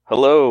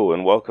Hello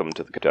and welcome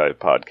to the Dive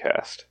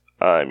Podcast.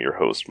 I'm your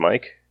host,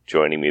 Mike.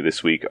 Joining me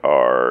this week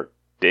are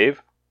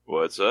Dave.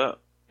 What's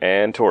up?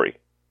 And Tori.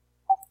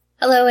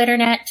 Hello,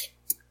 Internet.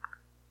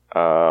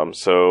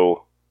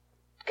 So,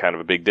 kind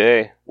of a big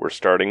day. We're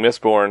starting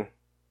Mistborn.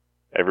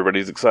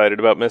 Everybody's excited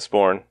about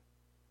Mistborn.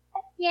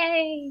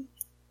 Yay!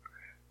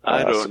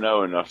 I don't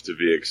know enough to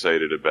be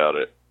excited about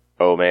it.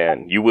 Oh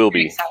man, you will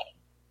be.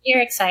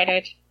 You're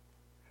excited.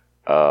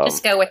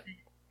 Just go with it.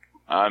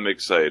 I'm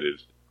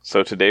excited.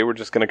 So today we're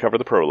just going to cover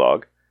the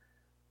prologue.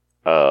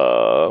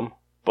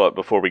 But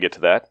before we get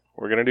to that,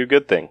 we're going to do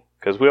good thing,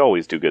 because we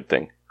always do good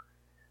thing.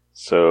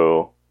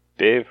 So,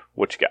 Dave,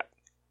 what you got?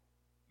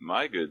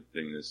 My good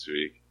thing this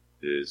week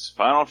is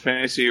Final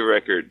Fantasy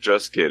record.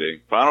 Just kidding.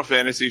 Final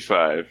Fantasy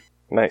V.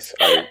 Nice.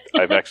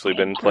 I've actually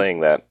been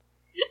playing that.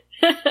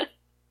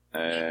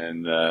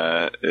 And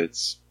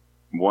it's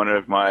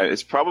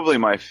it's probably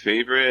my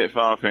favorite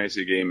Final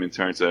Fantasy game in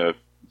terms of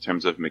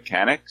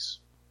mechanics.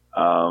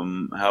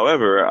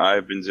 However,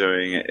 I've been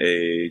doing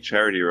a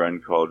charity run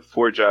called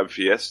 4-Job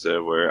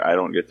Fiesta where I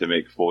don't get to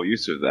make full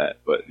use of that.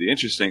 But the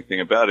interesting thing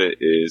about it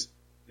is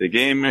the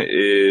game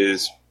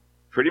is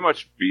pretty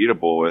much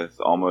beatable with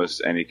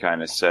almost any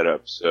kind of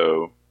setup.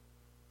 So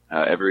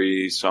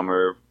every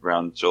summer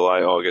around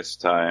July, August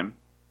time,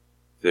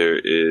 there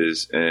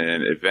is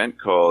an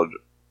event called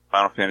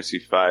Final Fantasy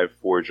V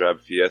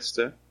 4-Job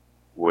Fiesta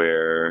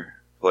where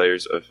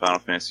players of Final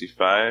Fantasy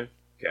V,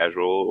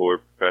 casual or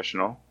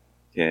professional,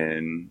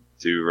 can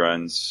do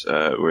runs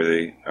where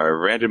they are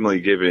randomly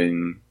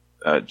given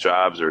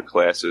jobs or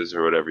classes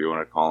or whatever you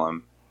want to call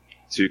them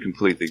to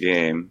complete the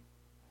game,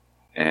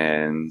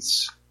 and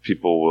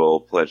people will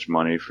pledge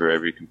money for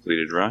every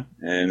completed run,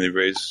 and they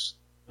raise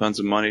tons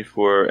of money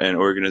for an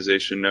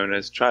organization known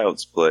as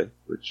Child's Play,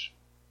 which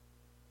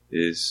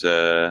is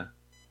I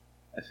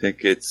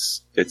think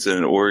it's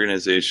an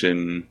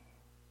organization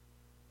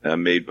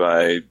made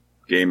by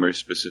gamers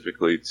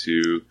specifically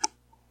to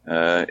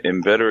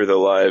embetter the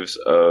lives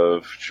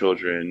of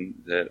children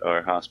that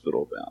are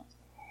hospital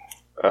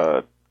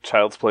bound.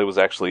 Child's Play was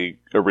actually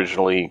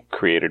originally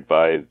created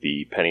by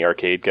the Penny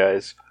Arcade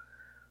guys.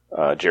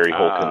 Jerry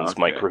Holkins,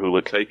 Mike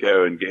Krahulik.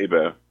 Taiko and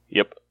Gabo.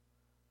 Yep.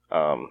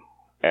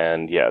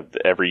 And yeah,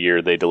 every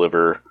year they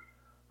deliver,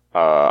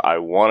 I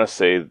want to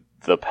say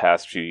the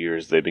past few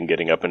years they've been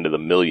getting up into the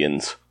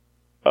millions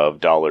of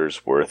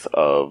dollars worth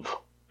of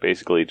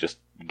basically just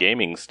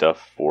gaming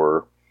stuff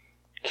for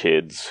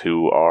kids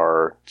who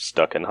are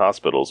stuck in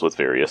hospitals with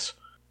various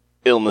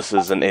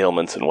illnesses and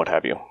ailments and what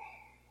have you.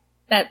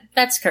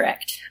 That's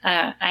correct.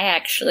 I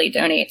actually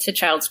donate to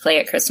Child's Play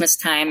at Christmas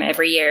time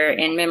every year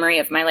in memory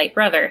of my late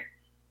brother,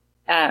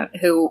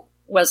 who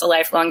was a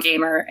lifelong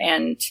gamer,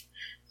 and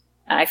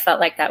I felt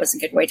like that was a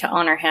good way to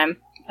honor him.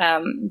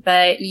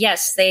 But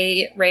yes,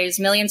 they raise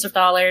millions of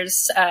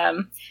dollars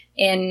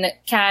in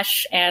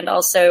cash and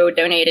also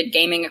donated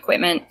gaming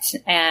equipment,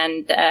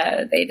 and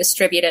they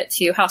distribute it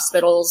to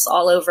hospitals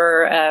all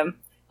over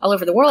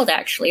the world,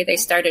 actually. They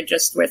started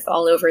just with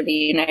all over the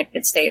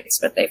United States,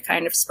 but they've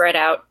kind of spread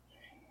out.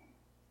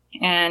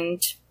 And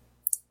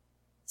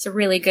it's a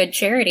really good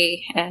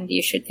charity, and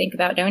you should think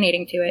about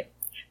donating to it.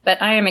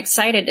 But I am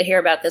excited to hear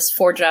about this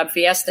 4-Job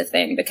Fiesta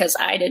thing, because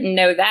I didn't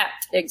know that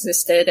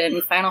existed,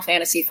 and Final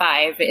Fantasy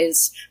V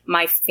is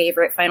my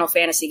favorite Final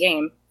Fantasy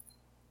game.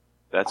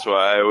 That's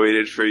why I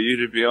waited for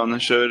you to be on the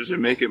show to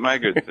make it my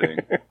good thing.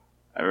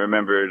 I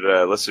remembered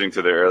listening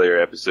to the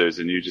earlier episodes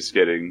and you just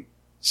getting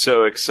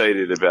so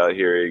excited about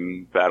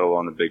hearing Battle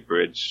on the Big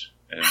Bridge.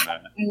 And, I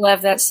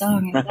love that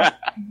song.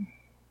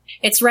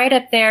 It's right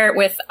up there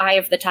with Eye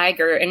of the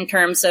Tiger in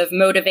terms of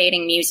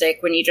motivating music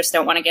when you just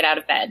don't want to get out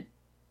of bed.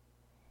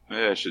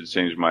 Yeah, I should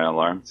change my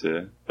alarm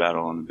to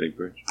Battle on the Big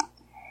Bridge.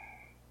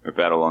 Or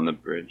Battle on the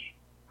Bridge.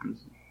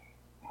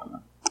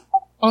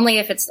 Only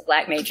if it's the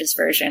Black Mages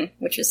version,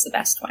 which is the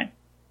best one.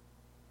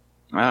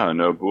 Oh,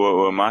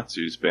 Nobuo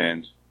Uematsu's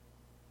band.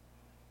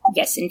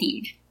 Yes,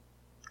 indeed.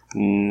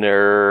 Nerds.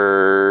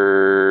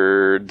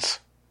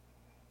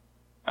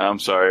 I'm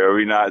sorry, are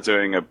we not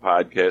doing a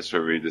podcast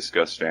where we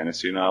discuss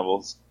fantasy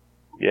novels?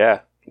 Yeah,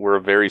 we're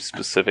a very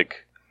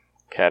specific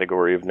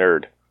category of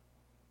nerd.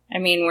 I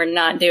mean, we're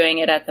not doing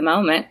it at the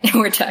moment.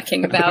 We're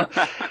talking about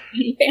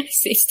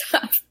fantasy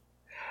stuff.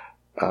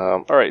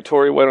 All right,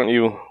 Tori, why don't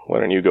you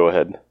go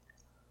ahead?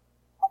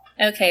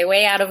 Okay,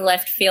 way out of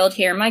left field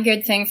here. My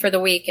good thing for the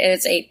week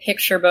is a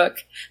picture book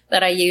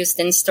that I used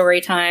in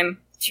Storytime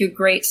to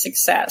great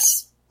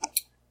success.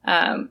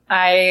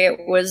 I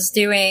was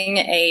doing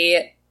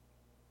a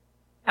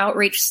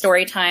outreach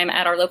story time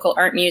at our local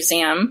art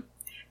museum,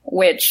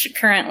 which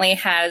currently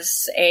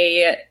has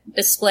a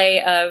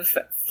display of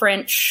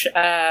French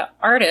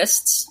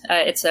artists.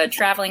 It's a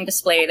traveling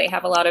display. They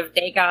have a lot of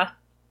Degas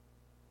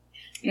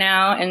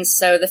now, and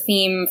so the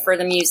theme for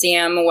the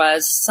museum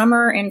was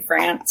Summer in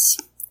France.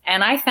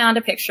 And I found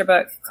a picture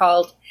book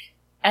called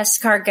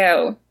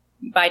Escargot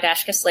by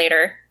Dashka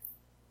Slater,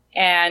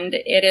 and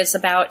it is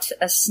about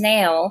a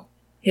snail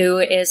who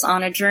is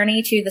on a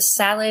journey to the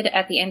salad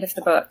at the end of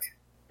the book.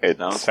 It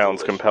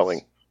sounds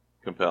compelling.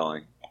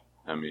 Compelling.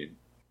 I mean,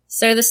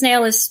 So the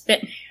snail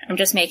I'm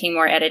just making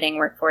more editing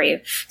work for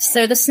you.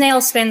 So the snail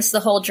spends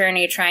the whole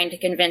journey trying to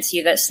convince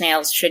you that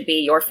snails should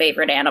be your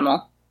favorite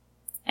animal.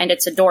 And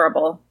it's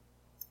adorable.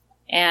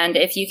 And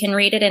if you can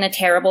read it in a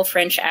terrible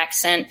French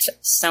accent,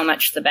 so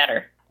much the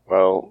better.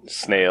 Well,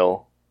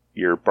 snail,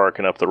 you're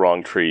barking up the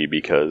wrong tree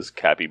because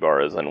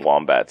capybaras and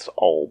wombats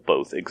all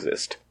both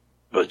exist.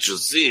 But you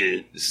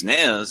see, the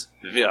snails,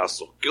 they are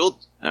so cute,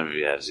 and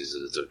we have these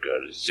little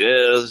curly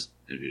shells,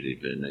 and we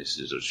leave a nice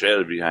little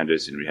shell behind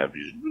us, and we have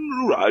these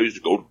eyes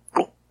that go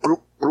bloop,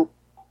 bloop, bloop.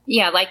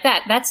 Yeah, like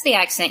that. That's the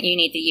accent you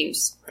need to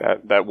use.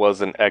 That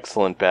was an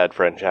excellent bad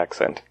French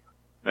accent.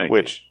 Thank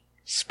Which,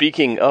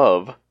 speaking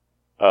of,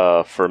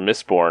 for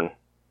Mistborn,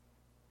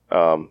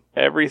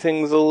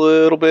 everything's a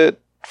little bit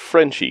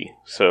Frenchy,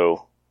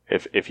 so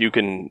if you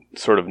can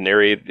sort of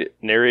narrate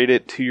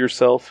it to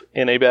yourself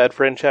in a bad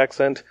French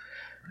accent,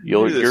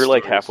 you're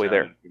like halfway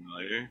there.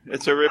 Familiar.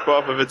 It's a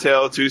rip-off of A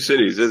Tale of Two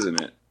Cities, isn't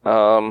it?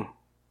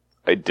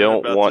 I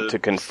don't want to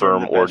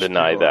confirm or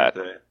deny that.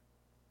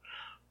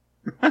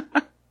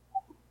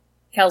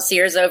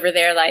 Kelsier's over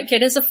there like,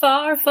 it is a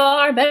far,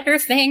 far better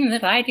thing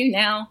that I do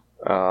now.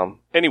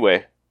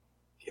 Anyway.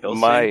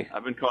 Kelsey?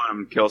 I've been calling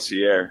him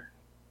Kelsier.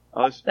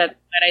 That's what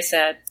I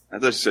said. I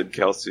thought you said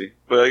Kelsey.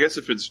 But I guess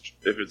if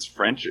it's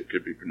French, it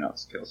could be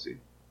pronounced Kelsey.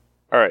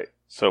 Alright,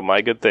 so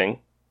my good thing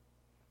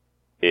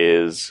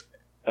is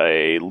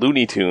a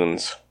Looney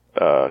Tunes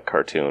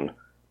cartoon,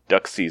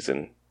 Duck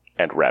Season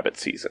and Rabbit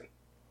Season,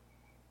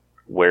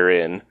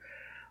 wherein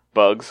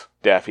Bugs,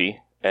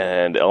 Daffy,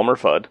 and Elmer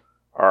Fudd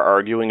are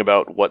arguing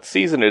about what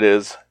season it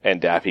is,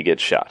 and Daffy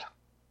gets shot.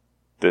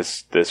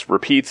 This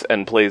repeats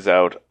and plays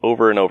out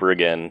over and over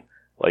again,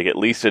 like at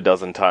least a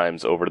dozen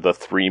times over the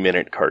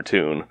 3-minute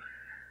cartoon,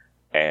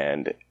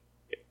 and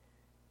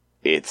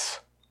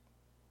it's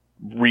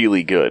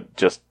really good.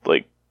 Just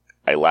like,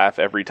 I laugh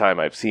every time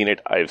I've seen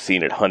it. I've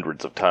seen it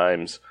hundreds of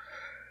times.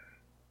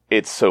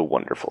 It's so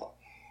wonderful.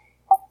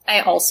 I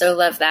also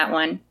love that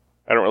one.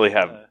 I don't really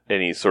have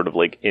any sort of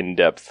like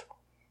in-depth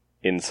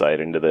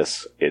insight into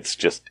this.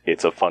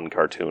 It's a fun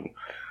cartoon.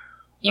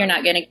 You're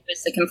not going to give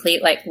us the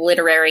complete like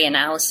literary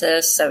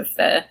analysis of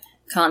the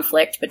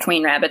conflict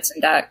between rabbits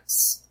and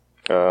ducks?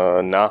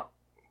 Nah.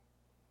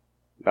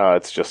 No,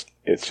 it's just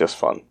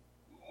fun.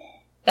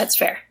 That's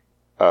fair.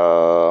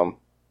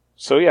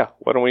 So yeah,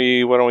 why don't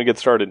we get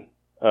started?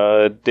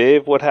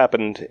 Dave, what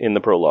happened in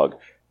the prologue?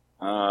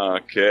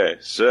 Okay,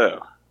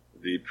 so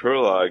the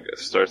prologue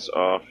starts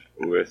off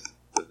with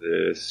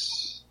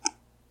this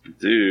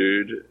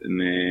dude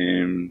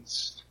named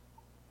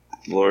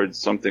Lord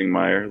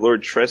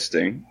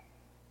Tresting,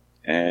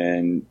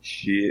 and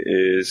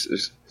he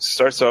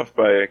starts off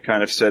by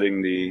kind of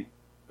setting the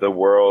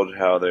world,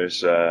 how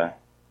there's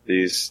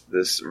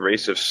this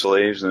race of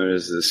slaves known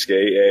as the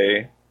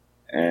Skae,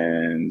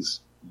 and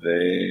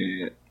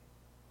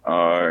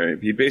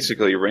he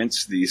basically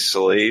rents these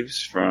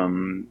slaves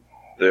from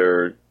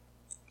their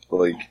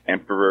like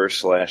emperor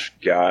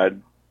 /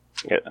 god.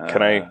 Yeah,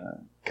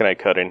 can I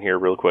cut in here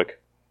real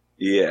quick?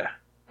 Yeah.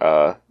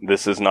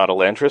 This is not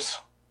Elantris.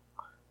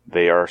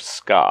 They are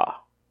Ska.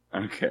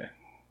 Okay.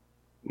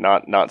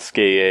 Not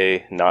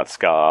Skae, not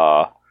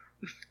Ska.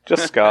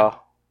 Just Ska.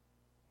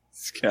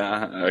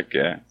 Ska,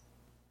 okay.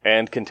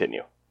 And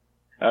continue.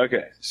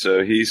 Okay,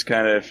 so he's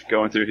kind of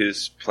going through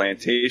his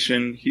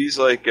plantation. He's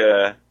like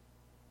I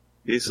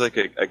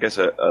guess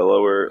a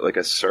lower, like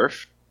a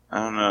serf. I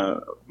don't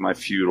know my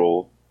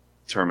feudal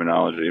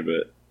terminology,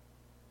 but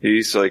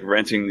he's like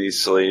renting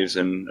these slaves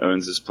and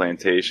owns this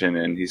plantation,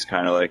 and he's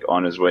kind of like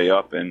on his way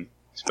up, and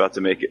he's about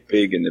to make it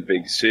big in the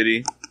big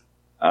city.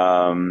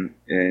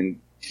 And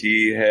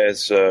he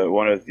has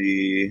one of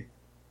the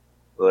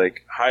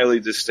like highly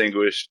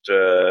distinguished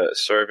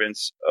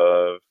servants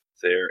of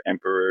their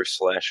emperor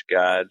 /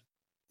 god.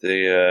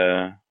 They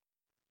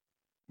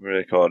what are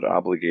they called?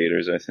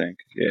 Obligators, I think.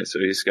 Yeah, so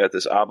he's got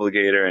this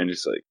obligator, and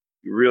he's like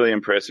really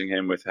impressing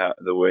him with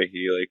the way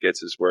he like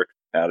gets his work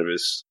out of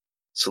his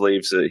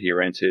slaves that he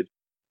rented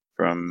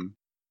from.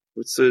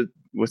 What's the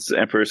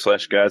emperor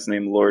 / god's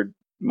name? Lord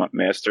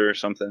Master or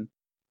something?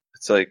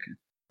 It's like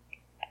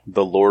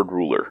the Lord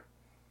Ruler.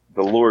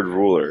 The Lord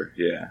Ruler,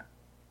 yeah.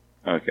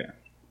 Okay.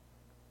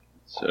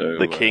 So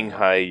the King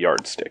High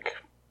Yardstick.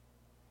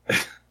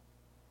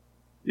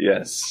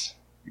 Yes,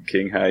 the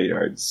King High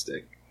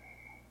Yardstick.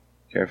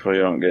 Careful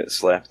you don't get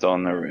slapped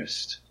on the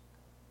wrist.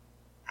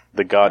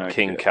 The God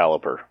King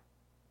Caliper.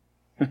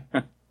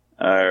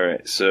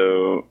 Alright,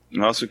 so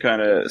it also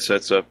kind of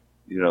sets up,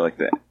 like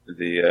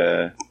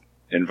the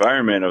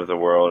environment of the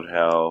world,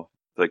 how,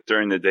 like,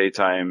 during the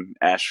daytime,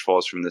 ash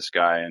falls from the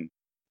sky and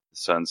the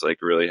sun's, like,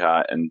 really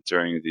hot, and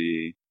during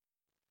the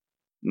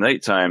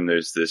nighttime,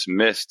 there's this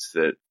mist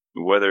that,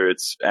 whether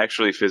it's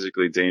actually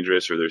physically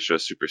dangerous or there's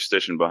just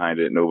superstition behind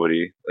it,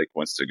 nobody, like,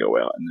 wants to go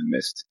out in the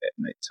mist at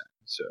nighttime.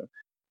 So,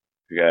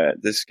 we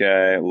got this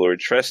guy, Lord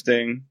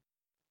Tresting,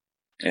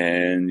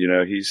 and,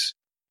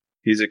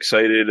 he's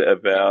excited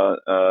about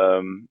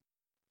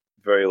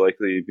very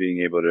likely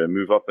being able to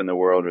move up in the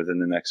world within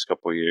the next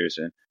couple of years,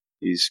 and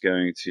He's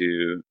going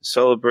to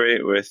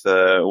celebrate with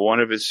one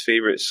of his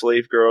favorite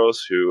slave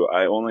girls, who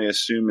I only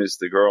assume is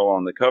the girl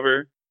on the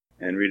cover.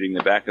 And reading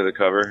the back of the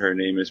cover, her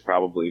name is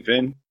probably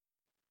Vin.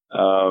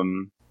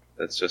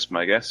 That's just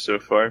my guess so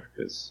far,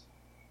 because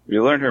we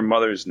learned her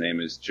mother's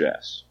name is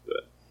Jess.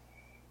 But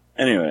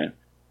anyway,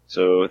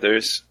 so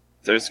there's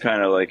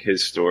kind of like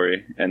his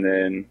story, and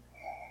then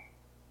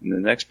in the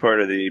next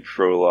part of the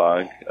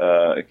prologue,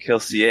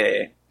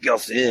 Kelsier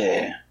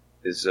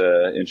is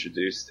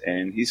introduced,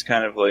 and he's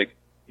kind of like,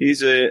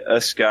 he's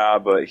a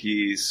ska, but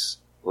he's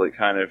like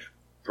kind of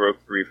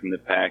broke free from the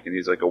pack, and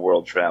he's like a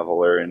world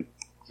traveler, and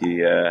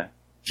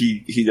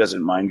he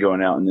doesn't mind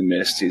going out in the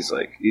mist. He's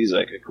like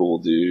a cool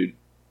dude,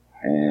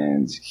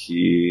 and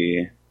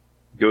he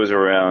goes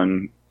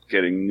around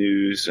getting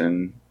news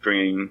and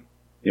bringing,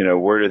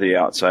 word of the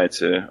outside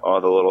to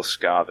all the little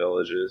ska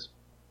villages.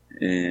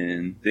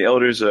 And the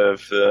elders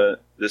of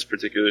this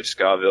particular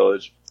ska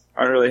village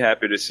aren't really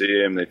happy to see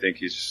him. They think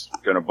he's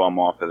going to bum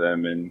off of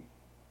them and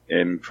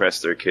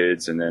impress their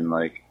kids, and then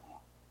like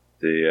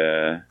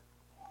the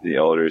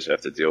elders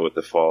have to deal with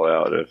the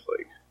fallout of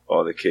like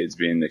all the kids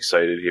being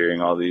excited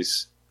hearing all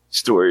these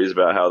stories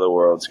about how the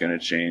world's going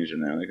to change,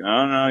 and they're like,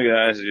 "Oh no,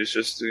 guys, it's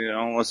just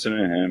don't listen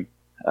to him."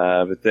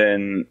 But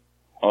then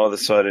all of a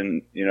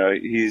sudden,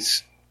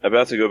 he's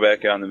about to go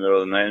back out in the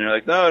middle of the night, and they're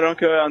like, "No, don't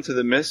go out into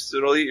the mist;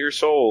 it'll eat your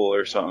soul,"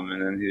 or something.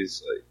 And then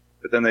he's like,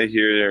 but then they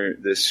hear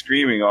this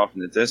screaming off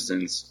in the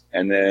distance,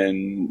 and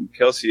then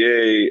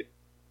Kelsier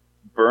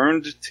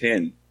burned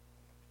tin.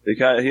 He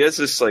has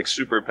this like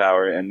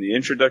superpower, and the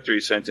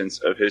introductory sentence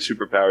of his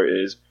superpower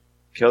is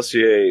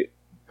Kelsier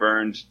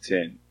burned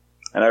tin.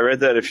 And I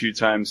read that a few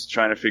times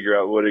trying to figure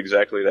out what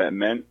exactly that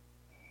meant,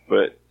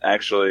 but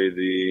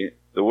actually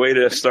the way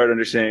to start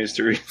understanding is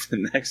to read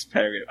the next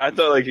paragraph. I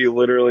thought like he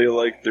literally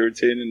like threw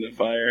tin in the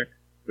fire,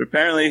 but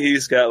apparently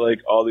he's got like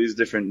all these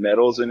different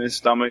metals in his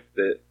stomach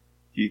that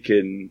he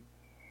can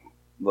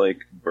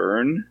like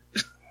burn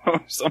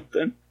or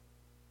something.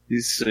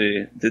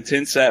 The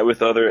tin sat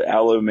with other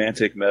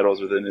allomantic metals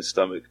within his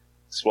stomach,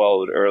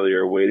 swallowed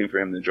earlier, waiting for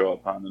him to draw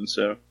upon them.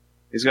 So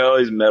he's got all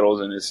these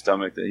metals in his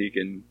stomach that he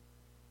can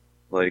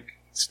that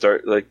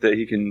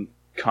he can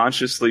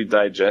consciously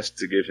digest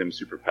to give him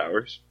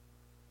superpowers.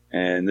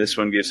 And this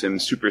one gives him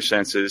super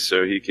senses,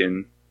 so he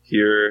can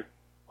hear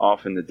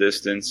off in the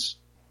distance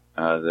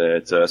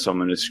that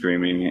someone is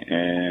screaming.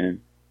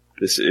 And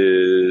this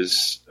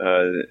is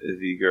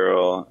the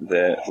girl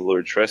that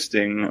Lord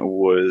Tresting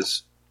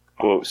was,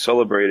 quote,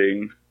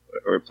 celebrating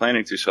or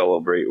planning to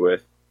celebrate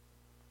with.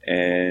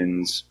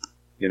 And,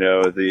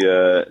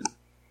 the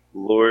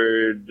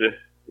Lord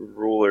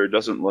Ruler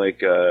doesn't like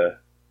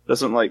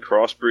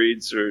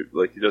crossbreeds, or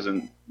like he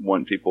doesn't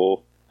want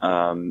people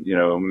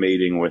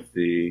mating with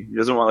he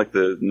doesn't want like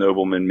the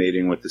nobleman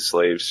mating with the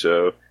slaves.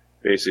 So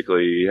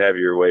basically you have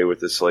your way with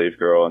the slave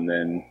girl, and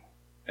then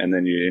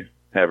you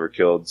have her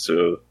killed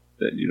so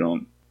that you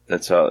don't.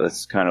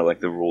 That's kind of like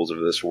the rules of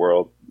this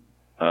world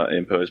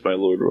imposed by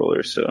Lord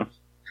Ruler. So,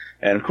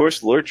 and of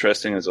course Lord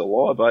Tresting is a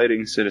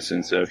law-abiding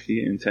citizen, so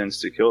he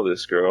intends to kill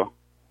this girl.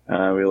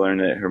 We learn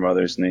that her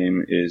mother's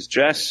name is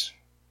Jess,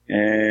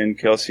 and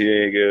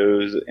Kelsier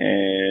goes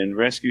and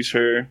rescues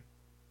her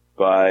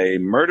by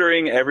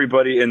murdering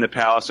everybody in the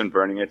palace and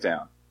burning it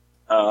down.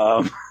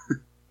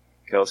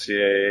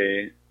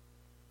 Kelsier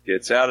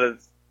gets out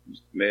of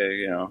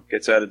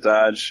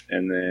Dodge,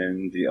 and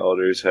then the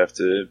elders have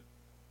to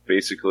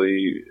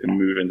basically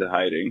move into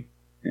hiding,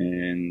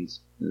 and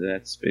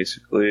that's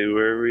basically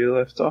where we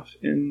left off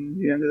in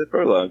the end of the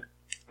prologue.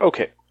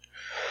 Okay.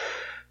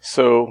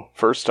 So,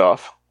 first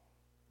off,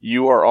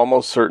 you are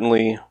almost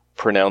certainly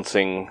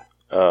pronouncing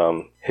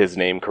his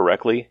name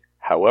correctly.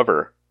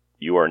 However,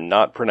 you are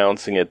not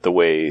pronouncing it the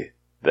way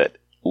that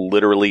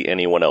literally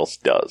anyone else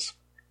does.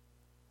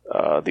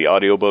 The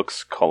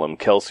audiobooks call him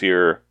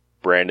Kelsier.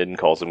 Brandon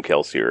calls him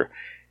Kelsier.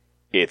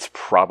 It's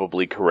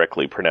probably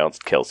correctly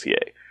pronounced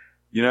Kelsier.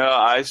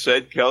 I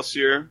said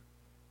Kelsier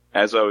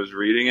as I was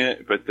reading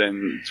it, but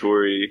then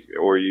Tori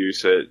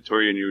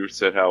and you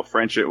said how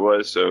French it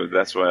was, so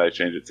that's why I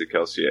changed it to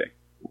Kelsier.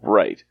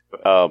 Right.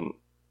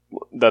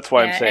 That's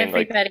why I'm saying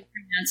everybody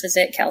pronounces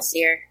it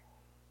Kelsier.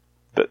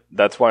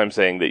 That's why I'm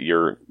saying that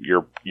you're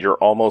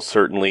almost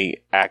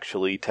certainly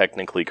actually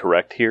technically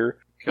correct here.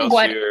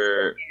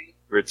 Kelsier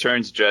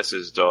returns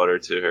Jess's daughter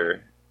to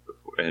her,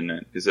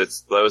 and because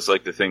that was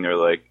like the thing. They're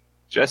like,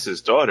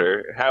 Jess's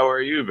daughter, how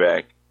are you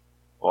back?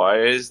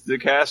 Why is the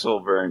castle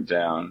burnt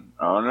down?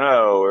 Oh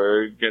no,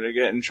 we're gonna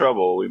get in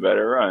trouble. We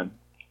better run.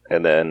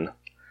 And then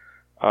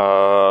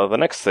the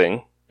next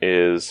thing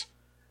is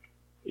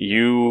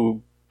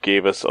you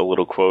gave us a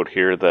little quote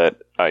here that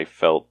I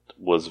felt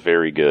was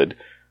very good.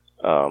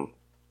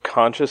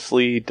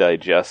 Consciously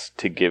digest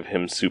to give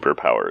him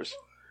superpowers.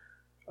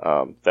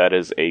 That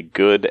is a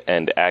good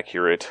and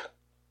accurate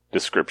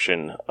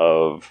description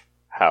of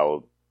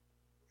how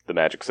the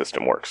magic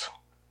system works.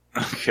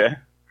 Okay.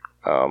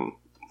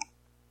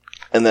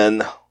 And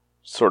then,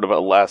 sort of a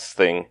last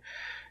thing,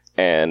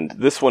 and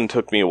this one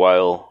took me a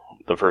while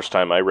the first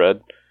time I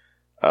read,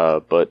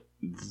 but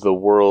the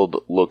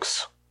world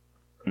looks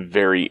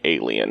very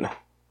alien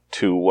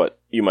to what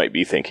you might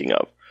be thinking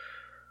of.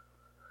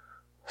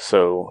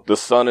 So, the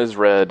sun is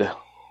red,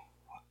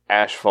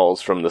 ash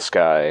falls from the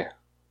sky,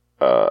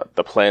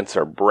 the plants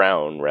are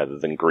brown rather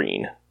than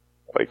green.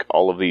 Like,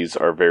 all of these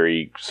are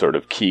very sort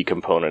of key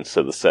components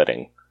to the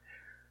setting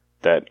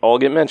that all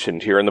get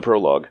mentioned here in the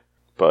prologue,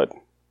 but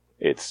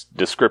it's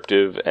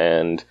descriptive,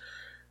 and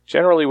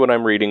generally when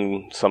I'm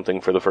reading something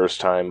for the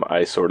first time,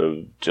 I sort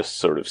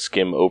of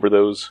skim over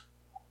those.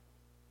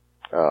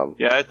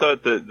 Yeah, I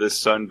thought that the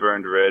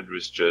sunburned red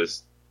was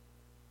just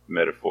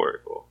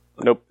metaphorical.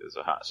 Nope. It was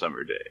a hot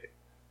summer day.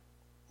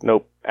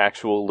 Nope.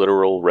 Actual,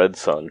 literal red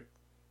sun.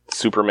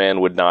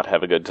 Superman would not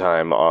have a good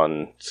time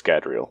on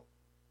Scadrial.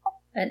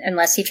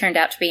 Unless he turned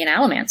out to be an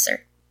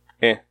Allomancer.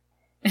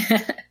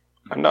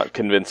 I'm not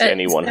convinced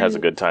anyone has a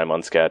good time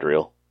on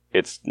Scadrial.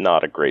 It's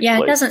not a great place.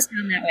 Yeah, it doesn't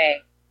sound that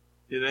way.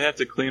 Yeah, they have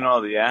to clean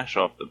all the ash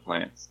off the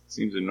plants. It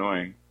seems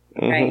annoying.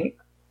 Mm-hmm. Right.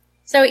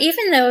 So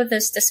even though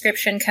this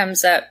description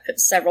comes up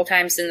several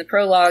times in the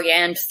prologue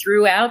and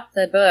throughout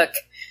the book,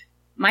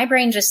 my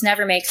brain just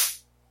never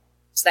makes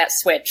that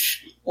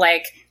switch.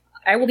 Like,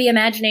 I will be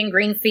imagining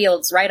green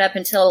fields right up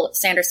until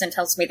Sanderson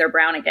tells me they're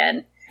brown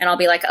again. And I'll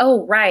be like,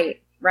 oh, right.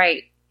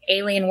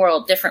 Alien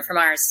world, different from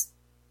ours.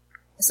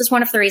 This is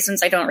one of the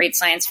reasons I don't read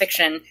science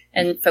fiction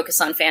and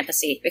focus on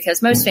fantasy,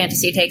 because most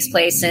fantasy takes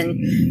place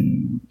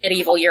in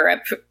medieval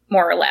Europe,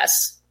 more or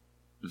less.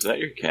 Is that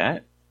your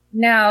cat?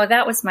 No,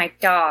 that was my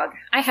dog.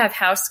 I have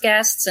house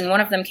guests, and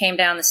one of them came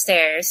down the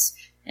stairs,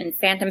 and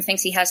Phantom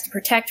thinks he has to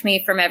protect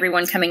me from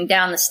everyone coming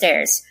down the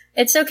stairs.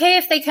 It's okay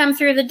if they come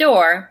through the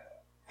door,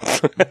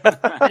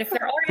 but if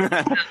they're already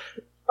out,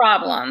 it's a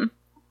problem.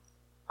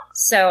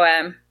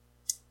 So,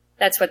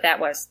 that's what that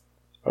was.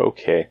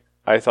 Okay.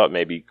 I thought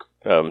maybe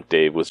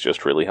Dave was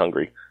just really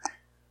hungry.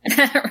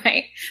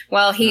 Right.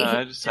 Well,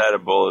 I just had a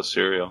bowl of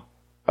cereal.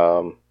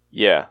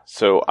 Yeah,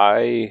 so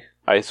I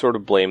sort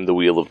of blame the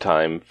Wheel of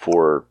Time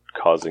for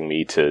causing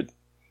me to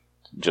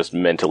just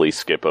mentally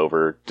skip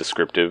over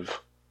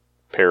descriptive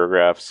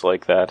paragraphs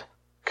like that.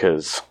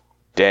 Because,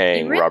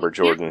 dang, really Robert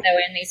Jordan. Though,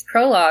 in these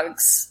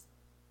prologues,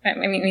 I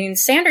mean,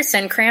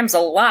 Sanderson crams a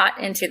lot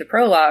into the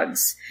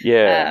prologues.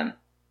 Yeah.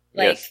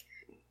 Yes.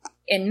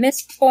 In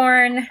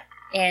Mistborn,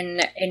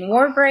 in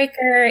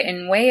Warbreaker,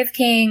 in Way of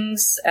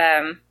Kings,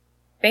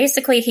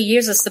 basically, he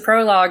uses the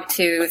prologue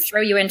to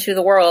throw you into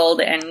the world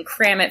and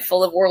cram it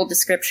full of world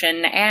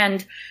description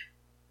and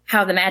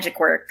how the magic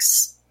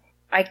works.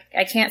 I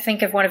can't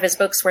think of one of his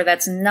books where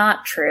that's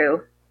not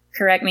true.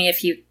 Correct me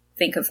if you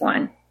think of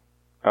one.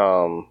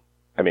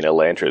 I mean,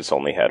 Elantris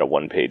only had a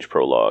one-page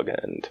prologue,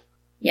 and...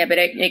 Yeah, but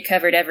it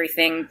covered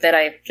everything that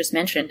I just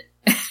mentioned.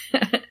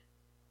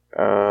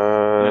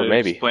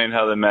 Maybe. Explain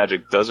how the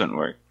magic doesn't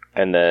work.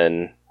 And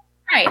then...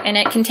 Right, and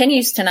it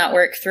continues to not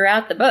work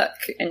throughout the book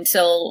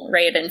until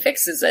Raoden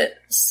fixes it,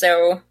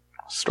 so...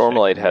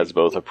 Stormlight has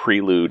both a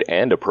prelude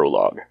and a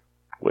prologue,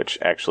 which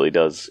actually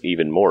does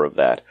even more of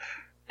that.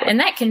 And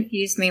that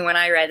confused me when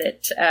I read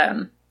it.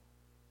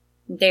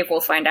 Dave will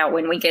find out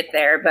when we get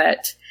there,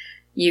 but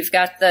you've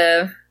got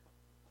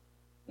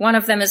one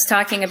of them is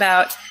talking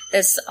about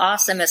this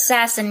awesome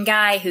assassin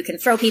guy who can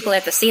throw people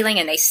at the ceiling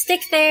and they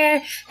stick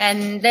there,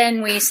 and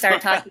then we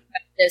start talking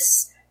about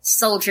this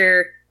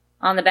soldier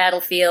on the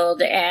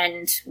battlefield,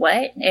 and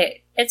what?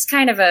 It's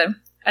kind of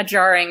a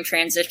jarring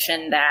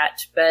transition,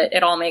 but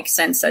it all makes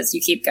sense as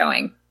you keep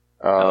going.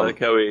 Like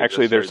how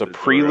actually, there's a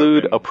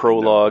prelude, a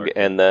prologue,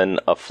 and then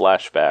a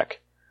flashback.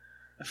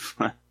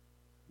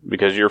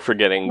 Because you're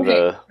forgetting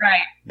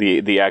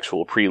the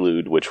actual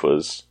prelude, which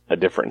was a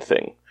different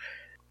thing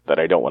that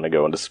I don't want to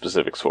go into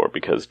specifics for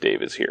because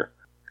Dave is here.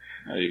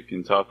 You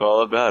can talk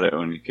all about it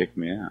when you kick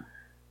me out.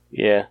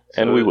 Yeah,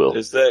 and we will.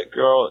 Is that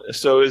girl...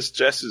 So is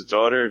Jess's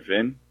daughter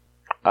Vin?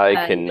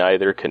 I can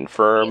neither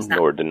confirm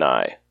nor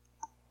deny.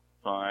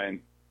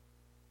 Fine.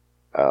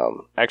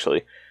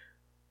 Actually,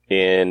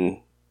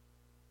 in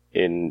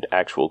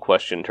actual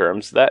question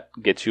terms, that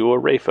gets you a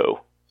Rafo.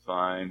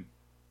 Fine.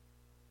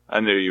 I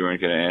knew you weren't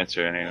going to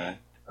answer anyway.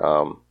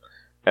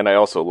 And I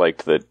also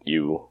liked that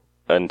you,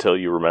 until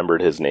you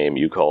remembered his name,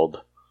 you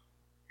called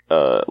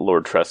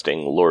Lord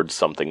Trusting Lord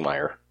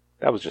Somethingmeyer.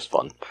 That was just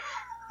fun.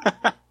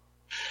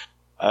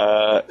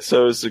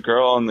 So is the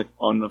girl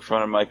on the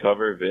front of my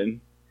cover Vin?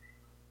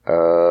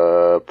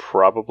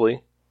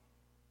 Probably.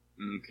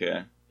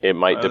 Okay. It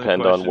might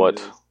depend on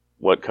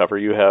what cover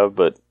you have,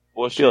 but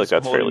I feel like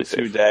that's fairly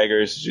safe. 2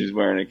 daggers, she's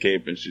wearing a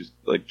cape, and she's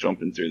like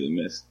jumping through the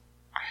mist.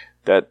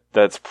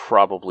 That's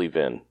probably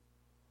Vin.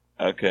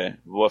 Okay.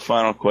 What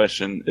final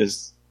question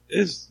is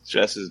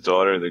Jess's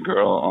daughter the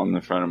girl on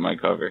the front of my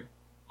cover?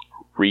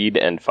 Read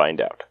and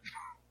find out.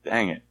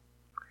 Dang it.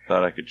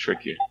 Thought I could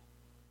trick you.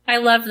 I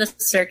love the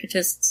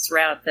circuitous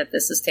route that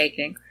this is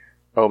taking.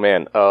 Oh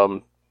man,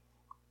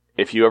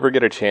 if you ever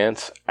get a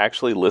chance,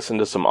 actually listen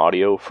to some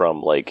audio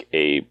from like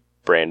a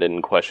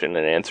Brandon question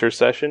and answer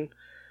session.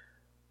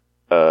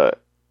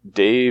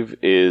 Dave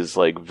is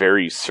like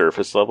very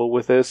surface level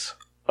with this.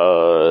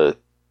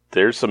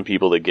 There's some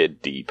people that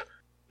get deep.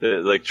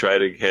 That like try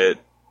to get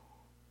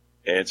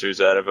answers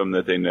out of him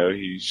that they know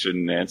he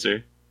shouldn't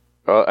answer.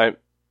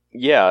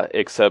 Yeah,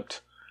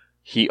 except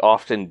he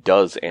often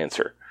does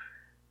answer.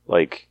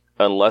 Like,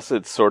 unless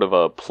it's sort of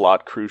a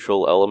plot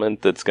crucial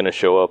element that's going to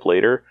show up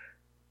later,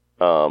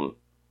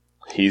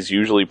 he's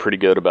usually pretty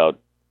good about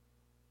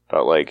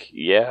like,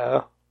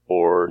 yeah,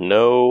 or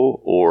no,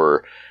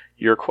 or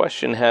your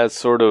question has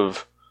sort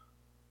of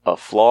a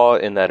flaw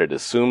in that it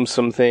assumes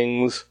some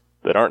things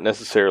that aren't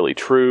necessarily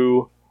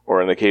true,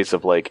 or in the case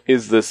of like,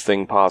 is this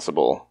thing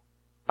possible?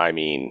 I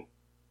mean,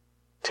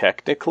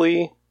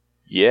 technically,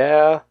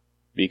 yeah,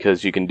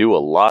 because you can do a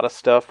lot of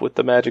stuff with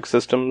the magic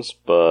systems,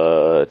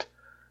 but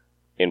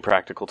in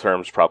practical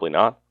terms, probably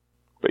not.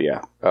 But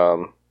yeah,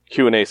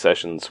 Q&A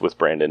sessions with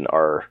Brandon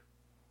are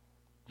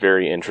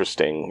very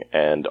interesting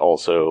and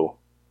also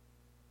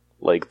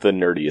like the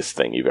nerdiest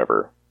thing you've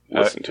ever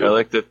listened to. I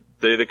like that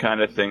they're the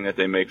kind of thing that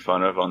they make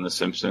fun of on The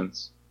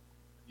Simpsons.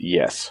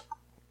 Yes.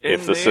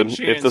 If the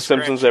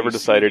Simpsons ever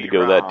decided to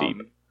go that deep.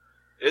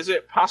 Is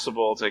it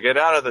possible to get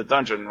out of the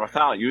dungeon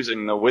without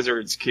using the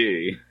wizard's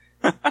key?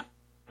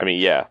 I mean,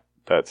 yeah,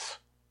 that's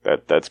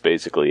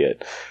basically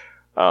it.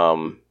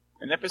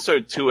 In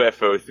episode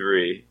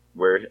 2F03,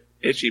 where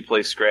Itchy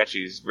plays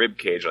Scratchy's rib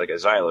cage like a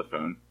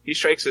xylophone, he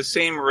strikes the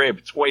same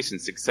rib twice in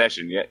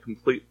succession, yet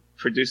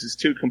produces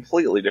two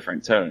completely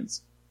different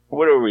tones.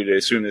 What are we to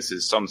assume this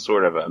is some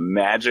sort of a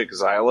magic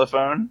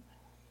xylophone?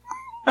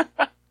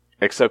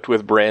 Except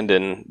with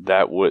Brandon,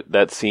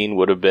 that scene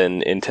would have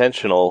been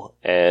intentional,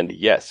 and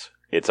yes,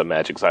 it's a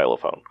magic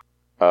xylophone.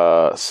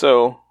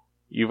 So,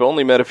 you've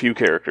only met a few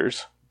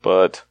characters,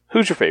 but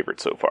who's your favorite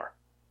so far?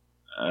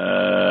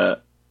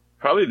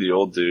 Probably the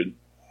old dude.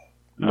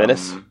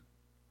 Menace?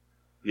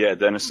 Yeah,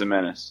 Dennis the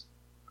Menace.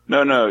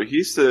 No,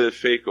 he's the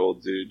fake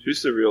old dude.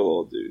 Who's the real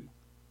old dude?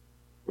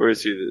 Where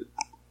is he?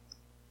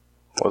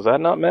 Was that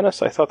not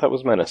Menace? I thought that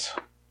was Menace.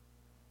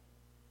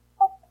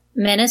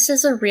 Menace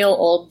is a real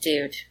old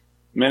dude.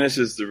 Menace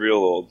is the real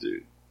old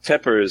dude.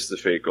 Tepper is the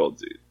fake old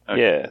dude.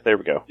 Okay. Yeah, there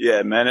we go.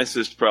 Yeah, Menace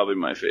is probably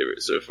my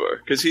favorite so far.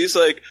 Because he's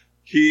like,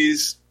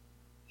 he's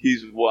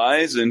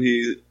wise and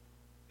he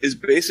is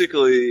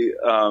basically,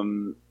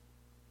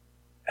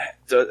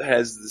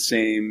 has the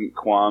same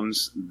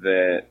qualms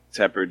that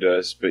Tepper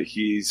does, but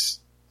he's,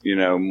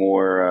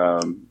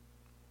 more,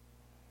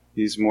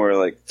 he's more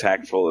like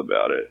tactful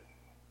about it,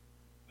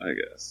 I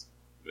guess.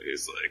 But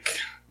he's like,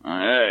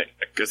 alright,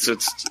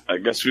 I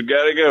guess we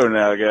gotta go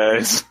now,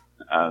 guys.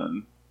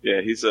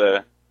 Yeah,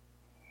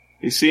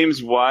 he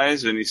seems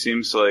wise and he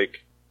seems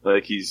like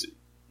he's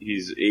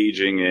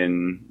aging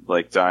and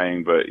like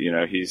dying, but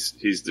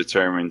he's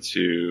determined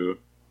to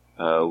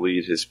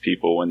lead his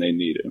people when they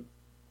need him.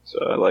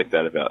 So I like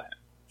that about him.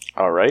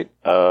 All right.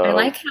 I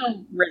like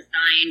how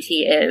resigned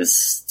he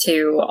is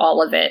to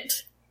all of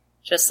it.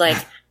 Just like,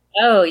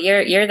 oh,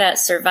 you're that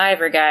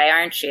survivor guy,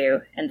 aren't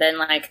you? And then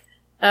like,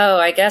 oh,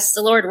 I guess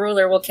the Lord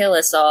Ruler will kill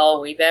us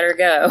all. We better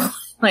go.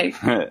 Like,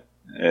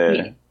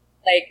 yeah.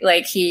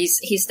 Like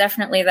he's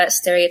definitely that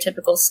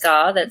stereotypical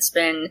ska that's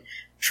been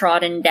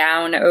trodden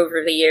down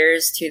over the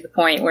years to the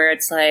point where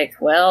it's like,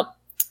 well,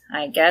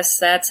 I guess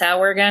that's how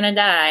we're gonna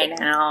die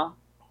now.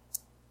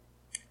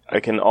 I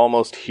can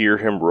almost hear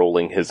him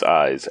rolling his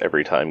eyes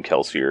every time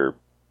Kelsier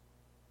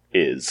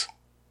is.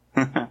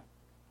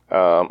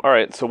 All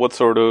right. So what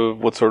sort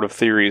of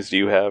theories do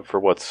you have for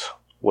what's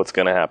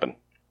going to happen?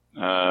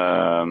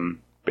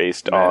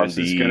 Based on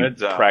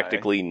the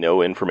practically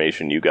no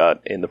information you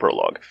got in the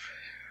prologue.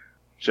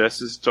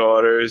 Jess's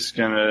daughter is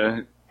going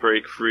to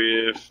break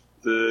free of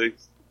the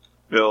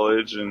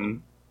village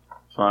and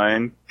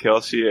find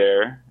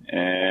Kelsier,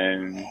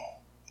 and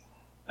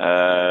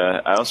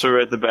I also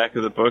read the back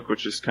of the book,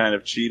 which is kind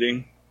of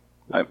cheating.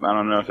 I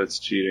don't know if it's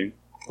cheating.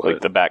 Like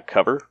the back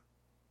cover?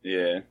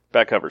 Yeah.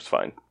 Back cover's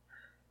fine.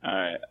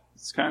 Alright.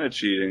 It's kind of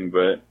cheating,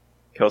 but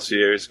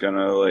Kelsier is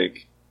gonna,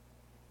 like,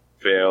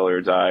 fail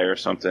or die or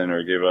something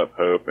or give up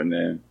hope, and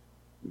then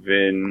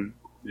Vin,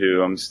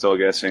 who I'm still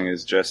guessing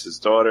is Jess's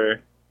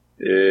daughter,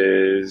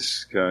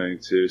 is going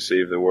to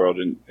save the world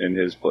in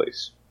his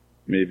place.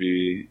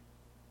 Maybe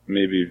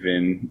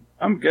Vin...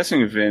 I'm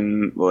guessing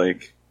Vin,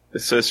 like... It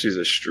says she's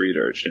a street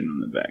urchin on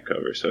the back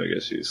cover, so I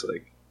guess she's,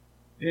 like,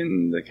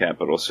 in the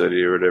capital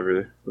city or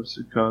whatever. What's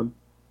it called?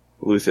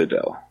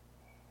 Luthadel.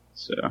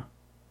 So,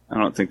 I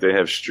don't think they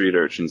have street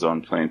urchins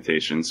on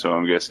plantations, so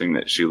I'm guessing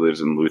that she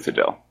lives in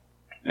Luthadel.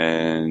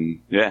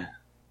 And, yeah.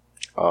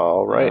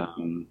 All right.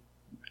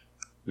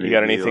 You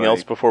got anything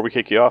else before we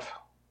kick you off?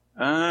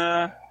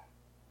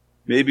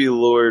 Maybe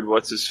Lord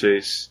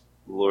What's-His-Face,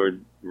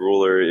 Lord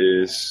Ruler,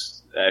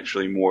 is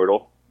actually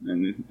mortal.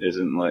 And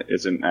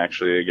isn't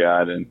actually a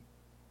god, and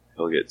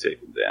he'll get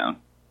taken down.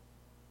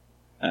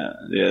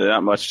 Yeah,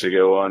 not much to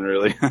go on,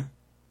 really.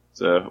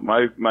 So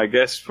my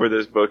guess for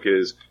this book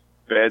is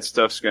bad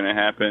stuff's going to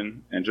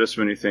happen, and just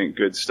when you think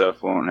good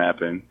stuff won't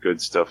happen,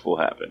 good stuff will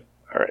happen.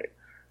 All right.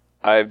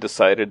 I've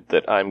decided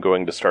that I'm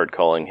going to start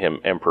calling him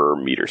Emperor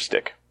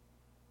Meterstick.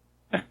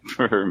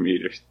 Emperor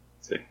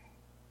Meterstick.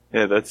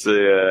 Yeah, that's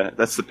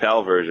the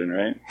PAL version,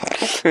 right?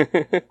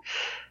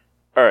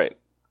 All right.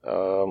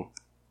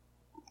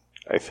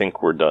 I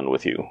think we're done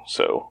with you,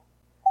 so...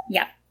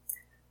 Yeah.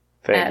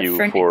 Thank you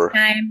for next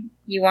time,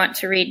 you want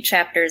to read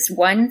chapters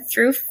 1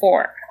 through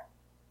 4.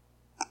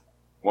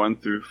 1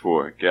 through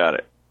 4. Got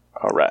it.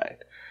 All right.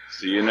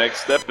 See you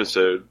next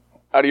episode.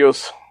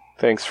 Adios.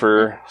 Thanks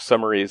for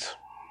summaries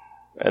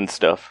and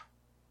stuff.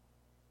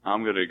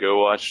 I'm gonna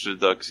go watch the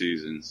duck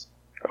seasons.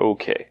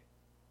 Okay.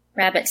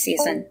 Rabbit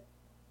season.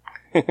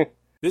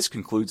 This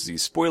concludes the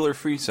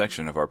spoiler-free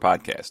section of our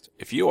podcast.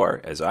 If you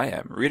are, as I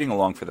am, reading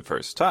along for the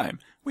first time,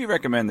 we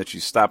recommend that you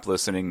stop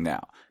listening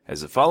now,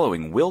 as the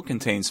following will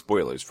contain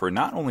spoilers for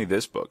not only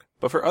this book,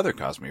 but for other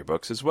Cosmere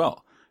books as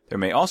well. There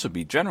may also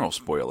be general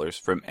spoilers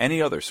from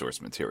any other source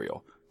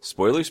material.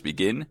 Spoilers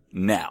begin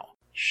now.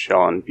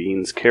 Sean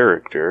Bean's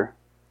character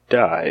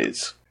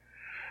dies.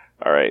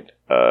 Alright,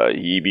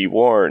 ye be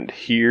warned,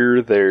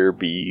 here there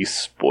be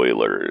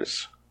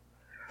spoilers.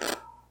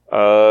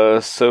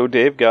 So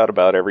Dave got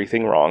about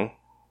everything wrong.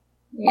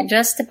 Yeah,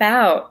 just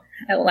about.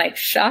 Like,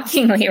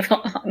 shockingly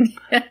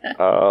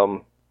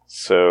wrong.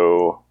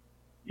 So,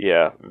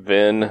 yeah,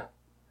 Vin,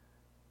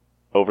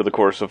 over the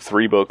course of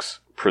 3 books,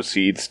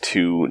 proceeds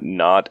to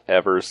not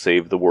ever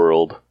save the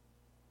world.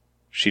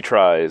 She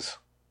tries,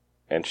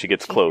 and she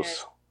gets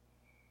close.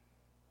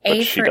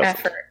 A for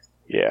effort.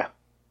 Yeah.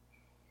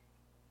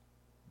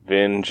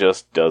 Vin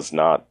just does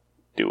not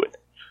do it.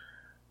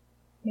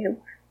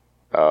 Nope.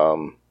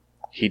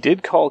 He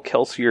did call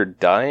Kelsier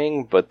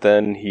dying, but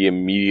then he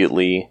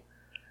immediately,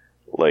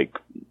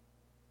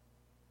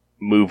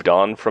 moved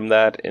on from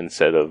that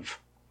instead of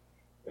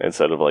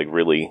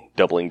really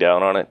doubling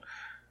down on it.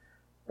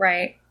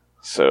 Right.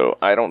 So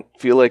I don't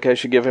feel like I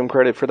should give him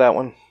credit for that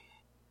one.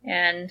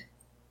 And,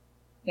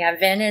 yeah,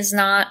 Vin is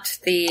not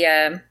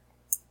the,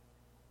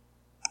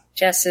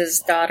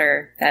 Jess's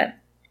daughter that...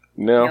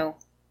 No.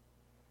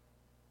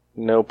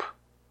 Nope.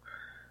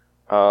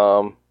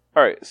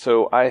 Alright,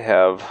 so I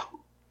have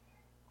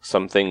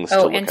some things to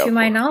look out for. Oh, and to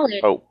my knowledge...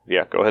 Oh,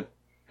 yeah, go ahead.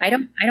 I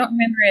don't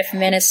remember if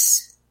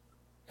Menace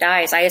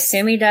dies. I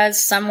assume he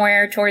does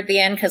somewhere toward the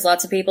end, because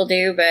lots of people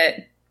do, but...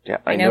 Yeah,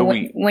 I know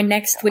when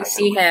next we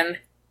see him,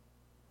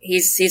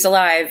 he's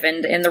alive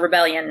and in the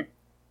rebellion.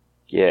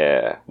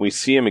 Yeah, we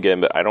see him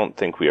again, but I don't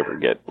think we ever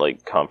get,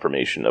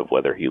 confirmation of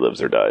whether he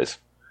lives or dies.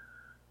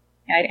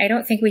 I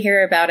don't think we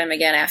hear about him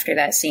again after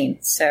that scene,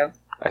 so...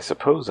 I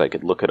suppose I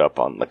could look it up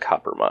on the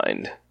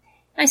Coppermind.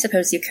 I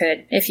suppose you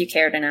could, if you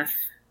cared enough.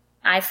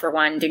 I, for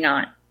one, do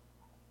not.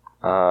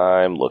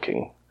 I'm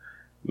looking.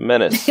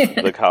 Menace,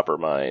 the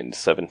Coppermind,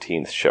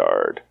 17th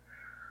Shard.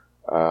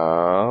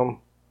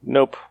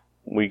 Nope.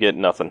 We get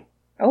nothing.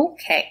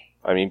 Okay.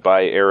 I mean,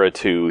 by Era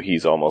 2,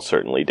 he's almost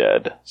certainly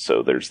dead,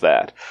 so there's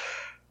that.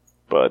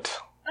 But...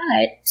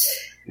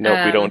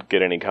 Nope, we don't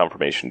get any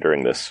confirmation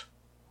during this.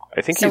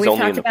 I think he's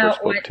only in the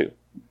first book, too.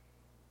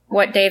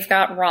 What Dave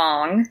got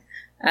wrong.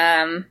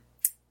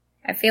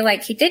 I feel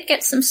like he did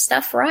get some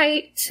stuff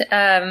right,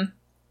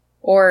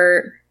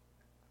 or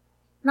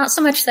not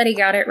so much that he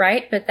got it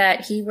right, but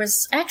that he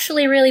was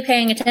actually really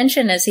paying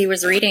attention as he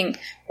was reading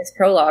his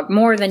prologue,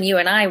 more than you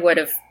and I would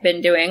have been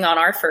doing on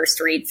our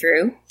first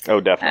read-through. Oh,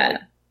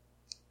 definitely.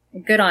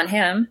 Good on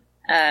him.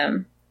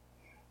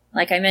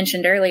 Like I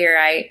mentioned earlier,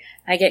 I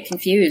get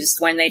confused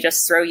when they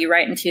just throw you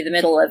right into the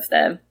middle of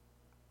the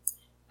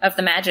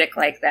magic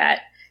like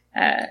that.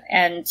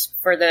 And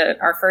for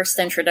our first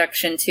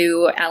introduction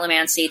to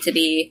Allomancy to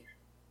be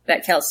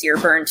that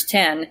Kelsier burned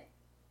 10,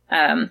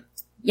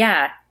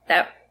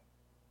 that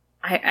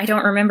I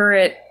don't remember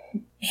it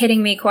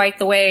hitting me quite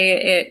the way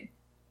it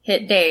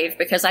hit Dave,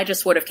 because I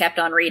just would have kept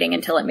on reading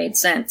until it made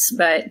sense.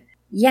 But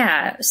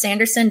yeah,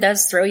 Sanderson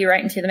does throw you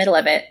right into the middle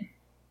of it.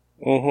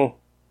 Mm-hmm.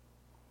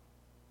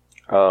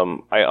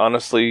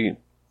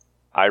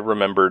 I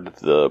remembered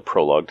the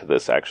prologue to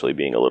this actually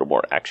being a little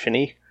more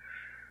action-y,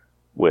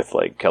 with,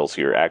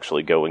 Kelsier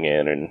actually going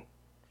in and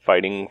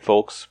fighting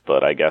folks,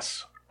 but I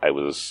guess I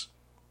was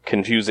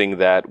confusing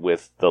that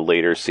with the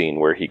later scene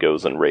where he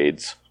goes and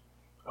raids,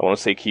 I want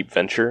to say Keep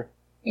Venture,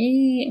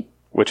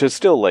 which is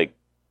still,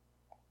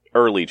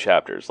 early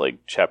chapters,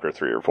 chapter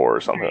 3 or 4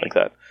 or something like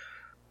that.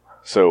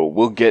 So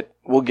we'll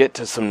get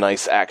to some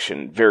nice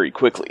action very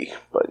quickly,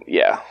 but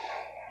yeah.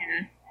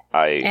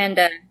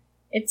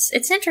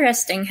 It's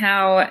interesting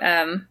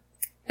how,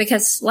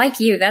 because like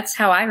you, that's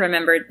how I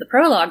remembered the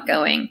prologue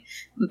going,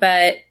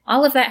 but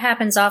all of that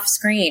happens off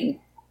screen,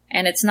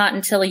 and it's not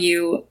until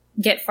you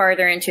get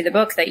farther into the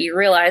book that you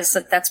realize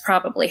that that's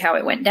probably how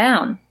it went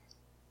down.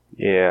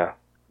 Yeah.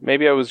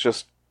 Maybe I was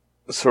just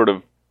sort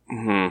of,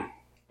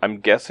 I'm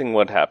guessing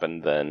what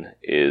happened then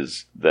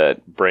is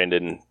that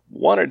Brandon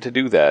wanted to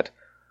do that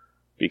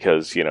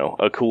because,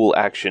 a cool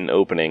action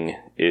opening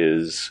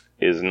is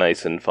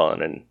nice and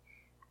fun, and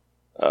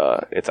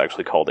it's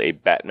actually called a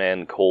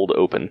Batman Cold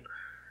Open,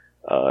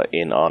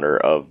 in honor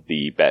of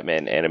the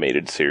Batman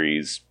animated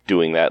series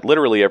doing that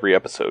literally every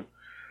episode.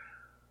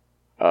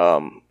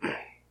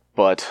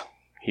 But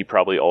he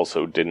probably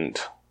also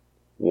didn't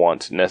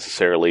want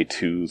necessarily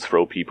to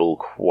throw people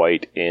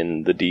quite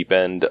in the deep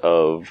end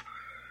of,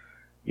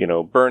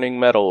 burning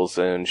metals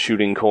and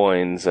shooting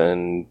coins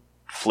and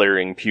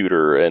flaring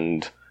pewter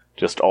and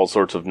just all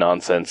sorts of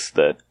nonsense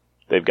that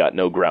they've got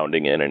no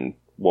grounding in and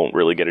won't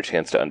really get a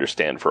chance to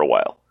understand for a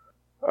while.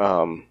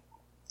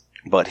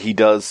 But he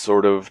does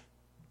sort of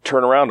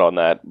turn around on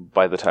that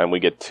by the time we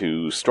get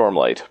to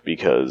Stormlight,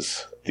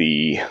 because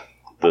the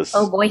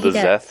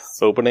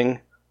Zeth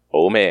opening,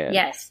 oh man.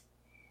 Yes,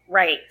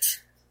 right.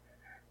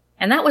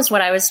 And that was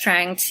what I was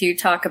trying to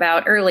talk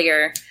about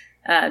earlier,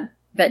 but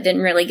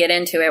didn't really get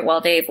into it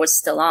while Dave was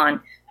still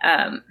on.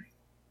 And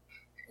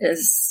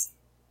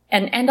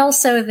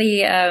also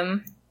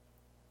the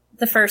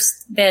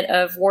first bit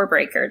of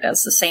Warbreaker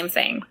does the same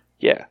thing.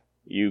 Yeah,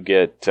 you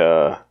get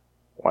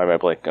why am I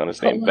blanking on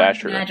his name?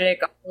 Vasher. A whole lot of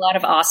magic, a whole lot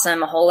of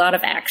awesome, a whole lot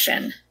of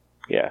action.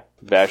 Yeah,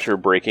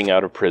 Vasher breaking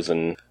out of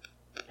prison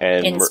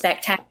and in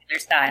spectacular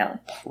style.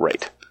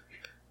 Right,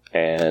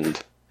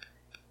 and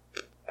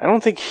I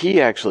don't think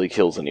he actually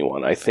kills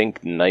anyone. I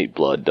think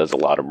Nightblood does a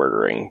lot of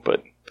murdering,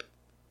 but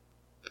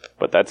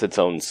that's its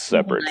own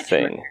separate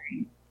thing.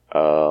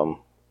 Bump.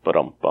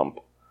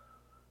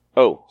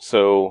 Oh,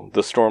 so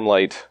the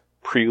Stormlight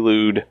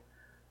prelude,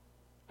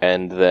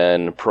 and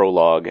then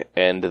prologue,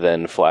 and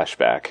then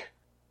flashback.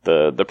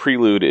 The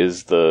prelude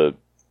is the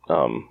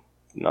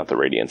not the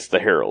Radiance, the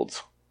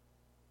Heralds.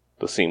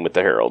 The scene with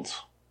the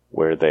Heralds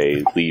where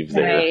they leave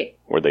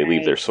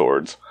their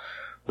swords.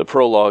 The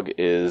prologue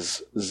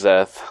is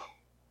Zeth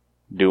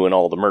doing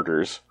all the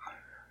murders.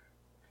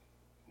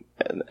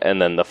 And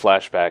then the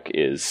flashback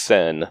is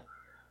Sen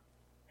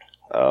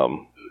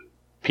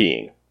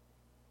peeing.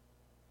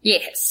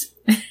 Yes.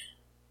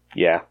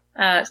 Yeah.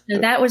 So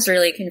that was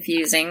really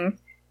confusing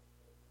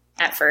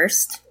at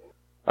first.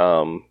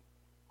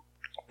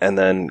 And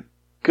then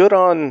good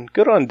on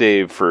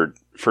Dave for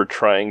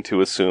trying to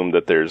assume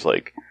that there's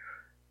like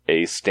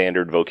a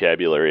standard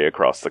vocabulary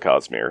across the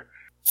Cosmere.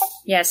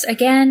 Yes,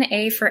 again,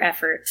 A for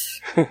effort.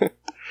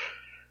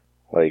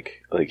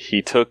 like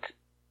he took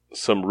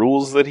some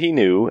rules that he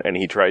knew and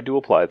he tried to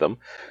apply them.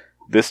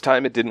 This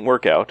time it didn't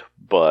work out,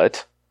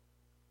 but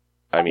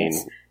I mean,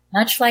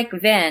 much like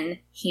Ven,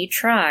 he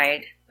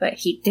tried, but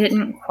he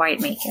didn't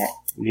quite make it.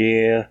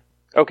 Yeah.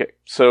 Okay,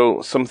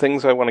 so some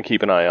things I want to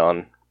keep an eye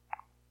on.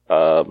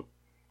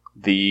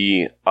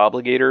 The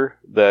obligator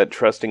that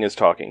Trusting is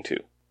talking to.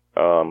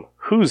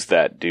 Who's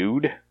that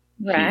dude?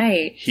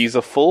 Right. He's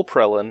a full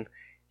Prelin.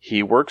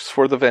 He works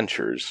for the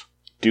Ventures.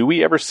 Do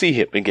we ever see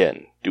him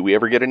again? Do we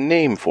ever get a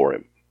name for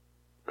him?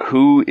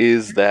 Who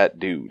is that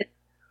dude?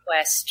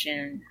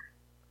 Question.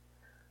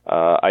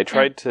 I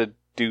tried to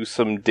do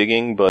some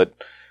digging, but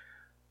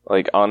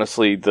like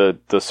honestly, the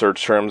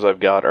search terms I've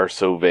got are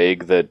so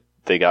vague that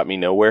they got me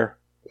nowhere.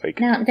 Like,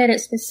 now, did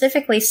it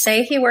specifically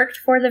say he worked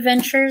for the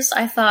Ventures?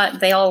 I thought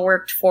they all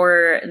worked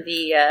for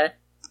the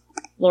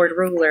Lord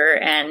Ruler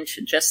and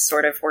just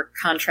sort of were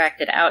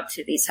contracted out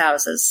to these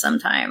houses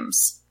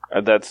sometimes.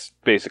 That's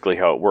basically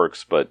how it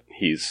works, but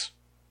he's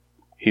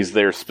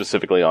there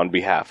specifically on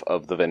behalf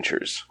of the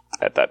Ventures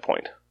at that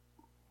point.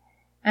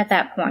 At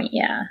that point,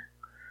 yeah.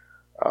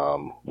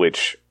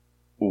 Which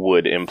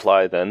would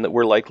imply then that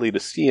we're likely to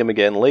see him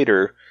again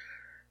later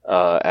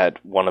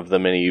at one of the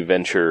many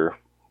Venture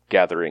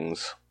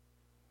gatherings.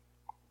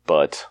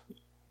 But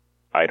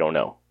I don't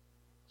know.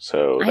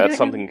 So that's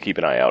something to keep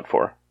an eye out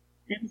for.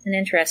 That's an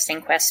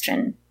interesting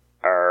question.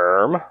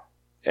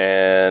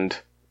 And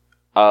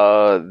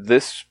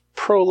this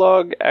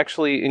prologue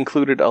actually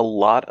included a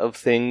lot of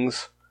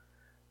things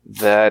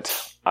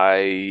that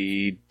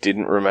I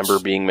didn't remember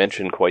being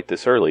mentioned quite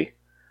this early.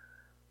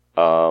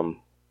 So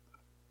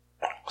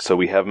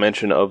we have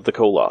mention of the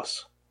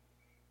Koloss.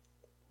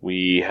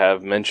 We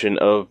have mention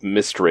of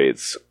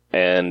Mistwraiths,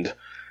 and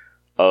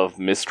of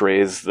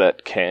Mistwraiths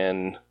that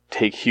can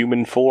take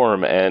human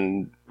form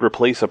and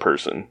replace a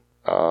person.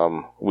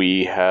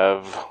 We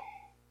have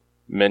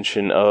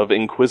mention of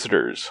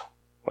Inquisitors.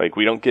 Like,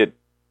 we don't get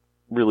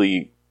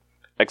really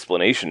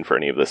explanation for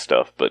any of this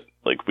stuff, but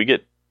like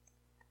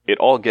it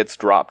all gets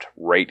dropped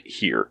right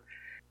here,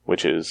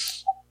 which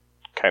is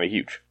kind of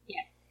huge.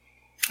 Yeah.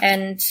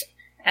 And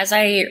as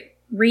I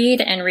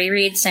read and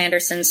reread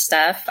Sanderson's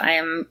stuff, I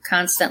am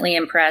constantly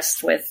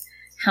impressed with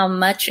how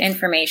much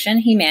information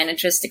he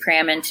manages to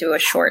cram into a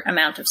short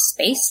amount of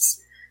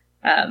space.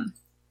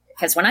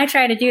 Because when I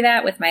try to do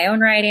that with my own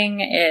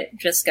writing, it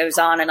just goes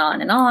on and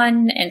on and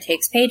on and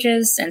takes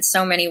pages and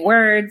so many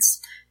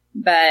words.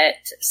 But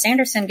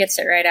Sanderson gets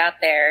it right out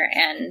there,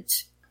 and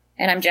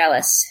I'm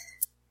jealous.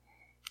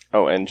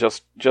 Oh, and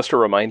just a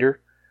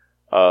reminder,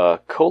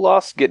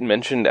 Koloss get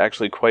mentioned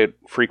actually quite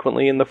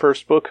frequently in the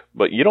first book,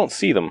 but you don't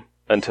see them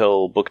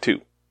until book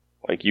 2.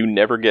 Like, you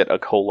never get a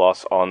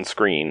Koloss on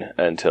screen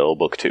until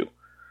book 2.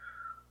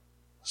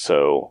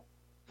 So,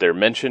 they're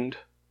mentioned.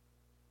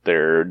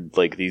 They're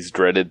like these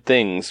dreaded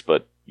things,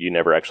 but you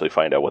never actually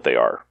find out what they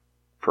are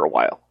for a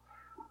while.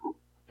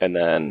 And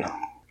then,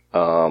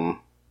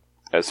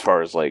 as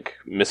far as like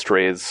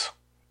Mistwraiths,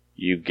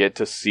 you get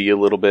to see a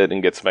little bit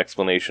and get some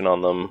explanation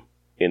on them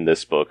in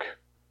this book.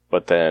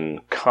 But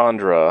then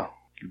Kandra,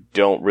 you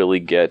don't really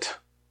get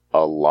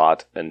a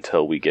lot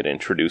until we get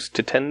introduced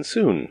to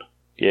Tensoon.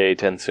 Yay,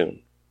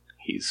 Tensoon.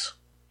 He's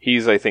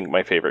He's, I think,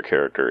 my favorite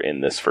character in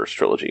this first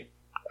trilogy.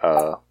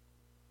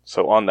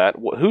 So on that,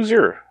 who's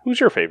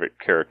your favorite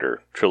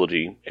character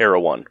trilogy, Era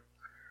 1?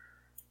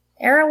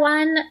 Era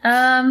 1,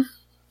 I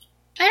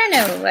don't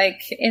know,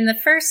 like, in the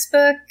first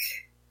book,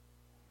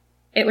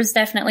 it was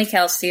definitely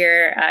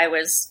Kelsier. I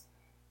was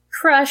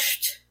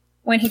crushed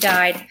when he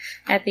died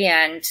at the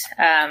end.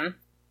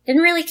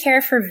 Didn't really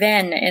care for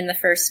Ven in the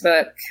first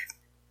book.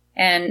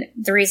 And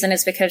the reason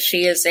is because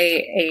she is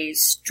a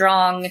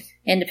strong,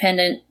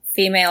 independent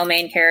female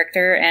main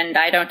character, and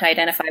I don't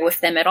identify with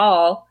them at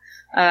all.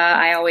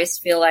 I always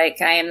feel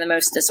like I am the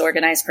most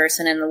disorganized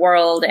person in the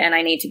world, and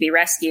I need to be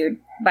rescued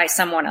by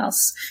someone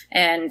else.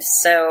 And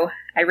so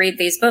I read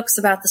these books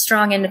about the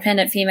strong,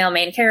 independent female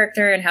main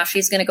character and how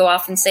she's going to go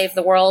off and save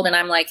the world, and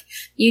I'm like,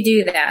 you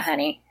do that,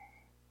 honey.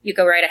 You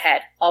go right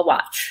ahead. I'll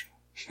watch.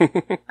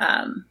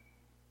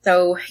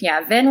 So,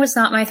 yeah, Ven was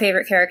not my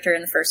favorite character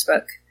in the first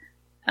book.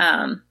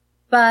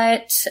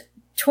 But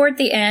toward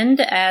the end,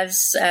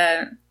 as,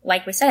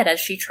 like we said, as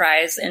she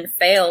tries and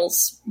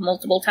fails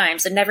multiple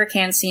times and never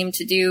can seem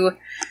to do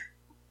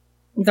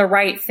the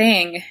right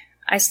thing,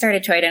 I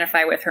started to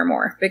identify with her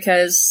more,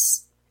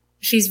 because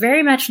she's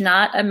very much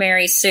not a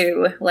Mary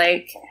Sue,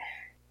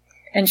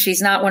 and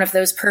she's not one of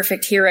those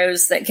perfect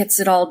heroes that gets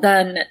it all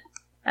done.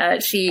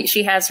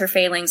 She has her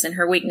failings and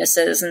her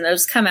weaknesses, and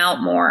those come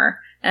out more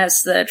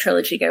as the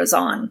trilogy goes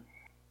on.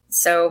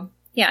 So,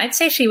 yeah, I'd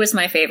say she was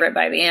my favorite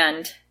by the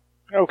end.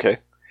 Okay.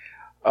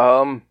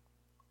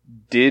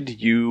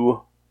 Did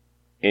you,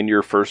 in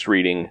your first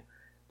reading,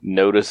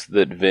 notice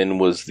that Vin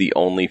was the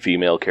only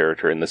female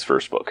character in this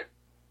first book?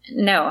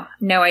 No,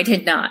 I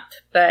did not.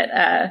 But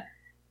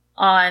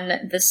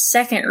on the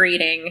second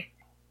reading,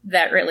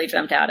 that really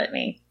jumped out at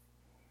me.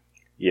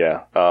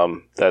 Yeah,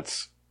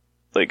 that's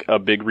like a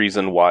big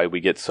reason why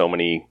we get so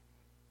many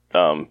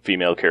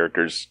female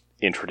characters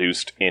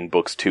introduced in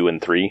books 2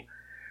 and 3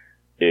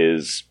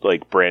 is,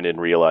 like, Brandon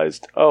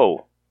realized,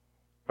 oh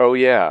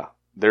yeah,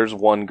 there's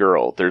one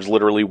girl. There's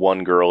literally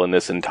one girl in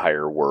this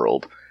entire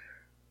world.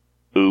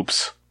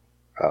 Oops.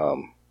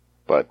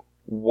 But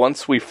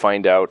once we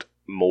find out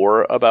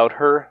more about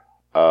her,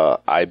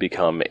 I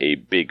become a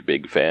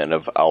big fan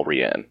of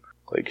Alrianne.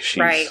 Like,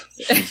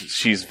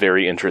 she's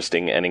very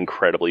interesting and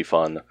incredibly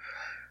fun.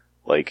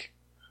 Like,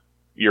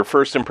 your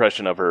first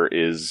impression of her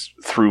is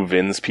through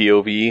Vin's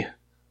POV,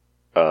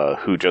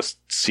 who just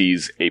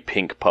sees a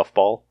pink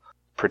puffball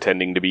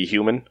pretending to be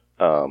human.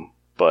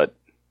 But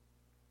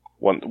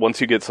once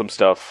you get some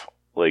stuff,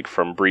 like,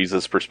 from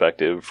Breeze's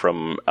perspective,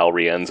 from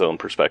Alrianne's own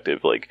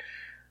perspective, like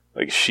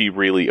she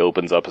really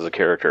opens up as a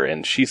character,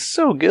 and she's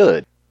so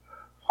good.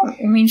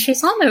 I mean,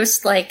 she's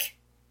almost like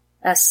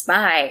a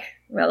spy.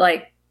 Well,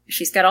 like,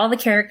 she's got all the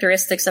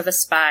characteristics of a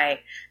spy,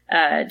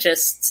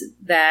 just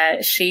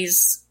that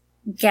she's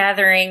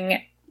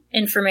gathering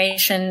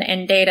information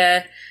and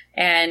data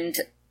and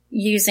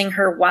using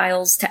her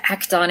wiles to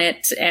act on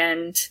it,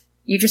 and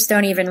you just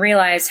don't even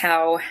realize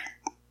how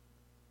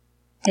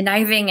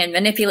conniving and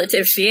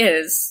manipulative she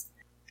is.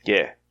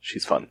 Yeah,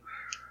 she's fun.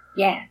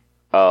 Yeah.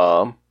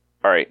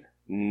 Alright,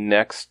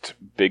 next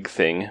big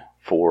thing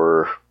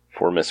for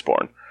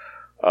Mistborn.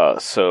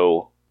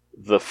 So,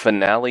 the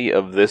finale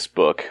of this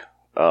book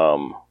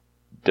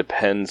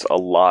depends a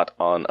lot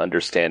on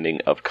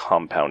understanding of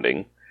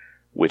compounding,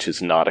 which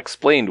is not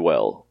explained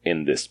well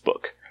in this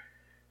book.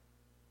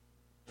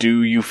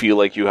 Do you feel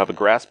like you have a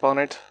grasp on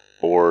it,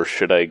 or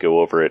should I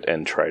go over it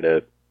and try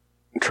to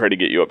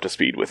get you up to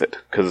speed with it?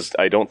 Because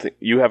I don't think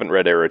you haven't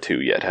read Era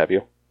 2 yet, have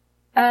you?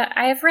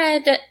 I've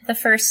read the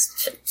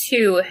first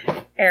 2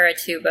 Era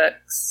 2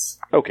 books.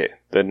 Okay,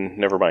 then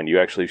never mind. You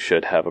actually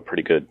should have a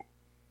pretty good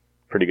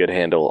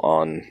handle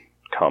on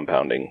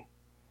compounding.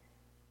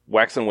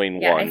 Wax and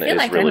Wane 1 is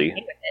like really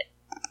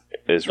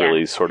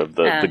sort of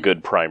the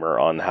good primer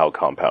on how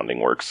compounding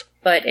works.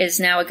 But is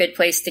now a good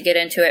place to get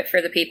into it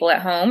for the people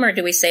at home, or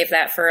do we save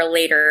that for a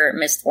later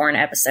Mistborn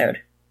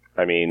episode?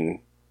 I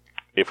mean,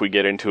 if we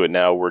get into it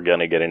now, we're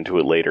gonna get into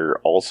it later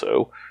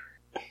also.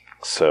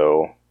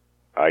 So,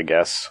 I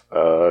guess,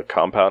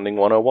 Compounding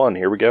 101,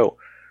 here we go.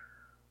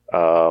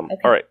 Okay.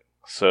 Alright,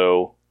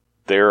 so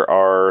there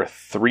are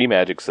 3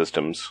 magic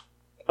systems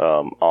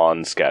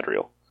on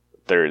Scadrial.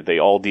 They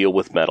all deal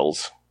with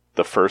metals.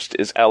 The first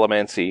is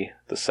Allomancy,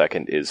 the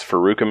second is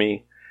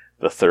Feruchemy,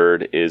 the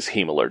third is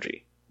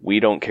Hemalurgy. We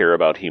don't care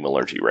about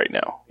Hemalurgy right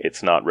now.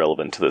 It's not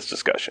relevant to this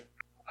discussion.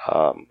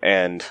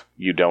 And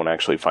you don't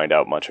actually find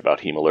out much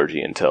about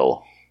Hemalurgy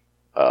until,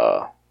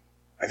 I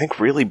think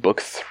really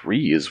book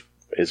 3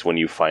 is when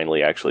you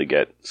finally actually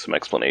get some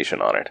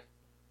explanation on it,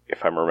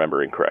 if I'm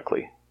remembering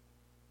correctly.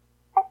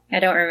 I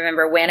don't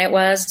remember when it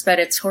was, but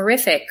it's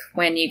horrific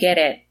when you get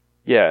it.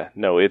 Yeah,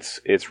 no,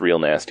 it's real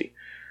nasty.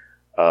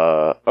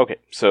 Okay,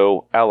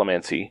 so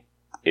Allomancy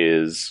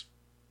is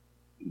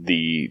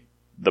the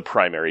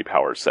primary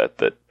power set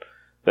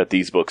that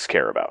these books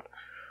care about.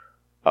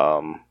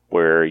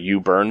 Where you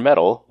burn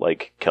metal,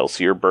 like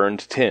Kelsier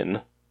burned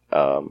tin,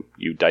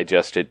 you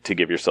digest it to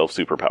give yourself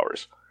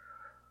superpowers.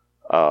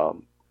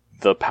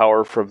 The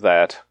power from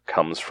that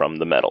comes from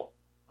the metal.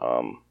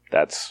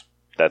 That's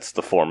That's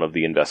the form of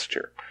the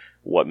investiture.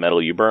 What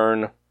metal you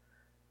burn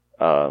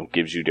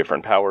gives you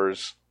different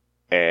powers,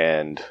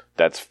 and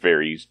that's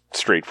very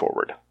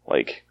straightforward.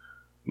 Like,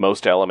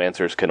 most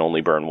Allomancers can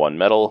only burn one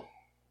metal,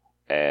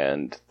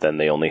 and then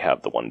they only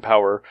have the one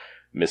power.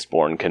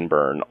 Mistborn can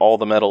burn all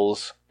the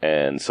metals,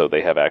 and so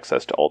they have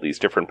access to all these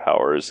different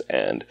powers,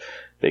 and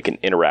they can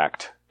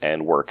interact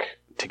and work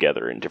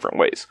together in different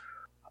ways.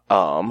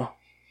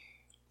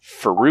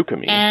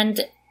 Furukami... And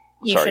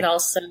you should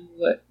also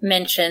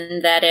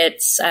mention that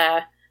it's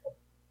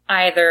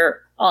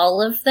either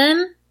all of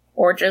them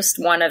or just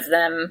one of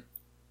them.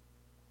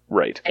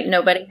 Right. Like,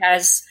 nobody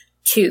has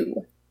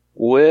two.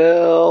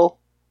 Well,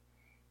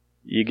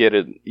 you get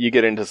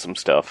into some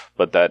stuff,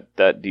 but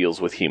that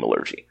deals with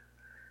hemalurgy,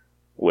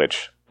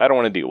 which I don't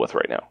want to deal with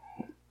right now.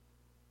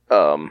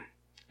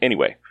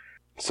 Anyway,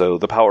 so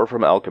the power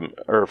from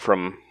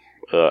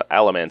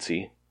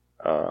allomancy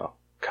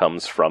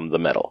comes from the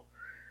metal.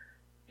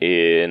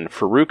 In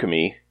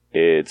Furukami,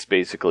 it's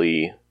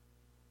basically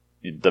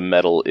the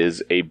metal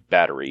is a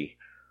battery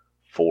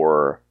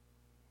for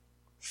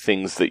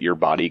things that your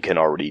body can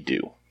already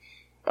do.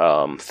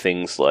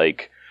 Things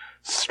like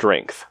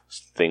strength,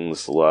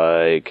 things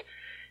like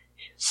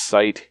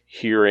sight,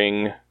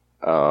 hearing,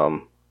 a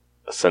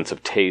sense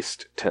of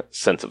taste,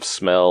 sense of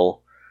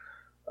smell,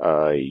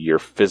 your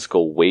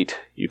physical weight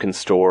you can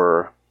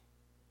store.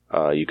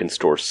 You can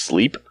store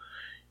sleep.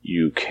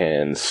 You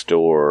can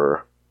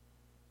store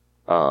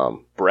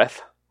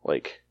breath.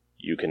 Like,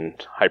 you can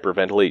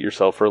hyperventilate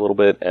yourself for a little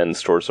bit and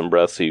store some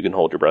breath so you can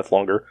hold your breath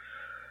longer.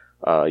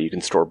 You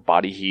can store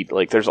body heat.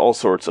 Like, there's all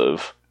sorts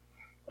of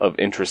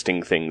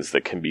interesting things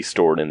that can be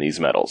stored in these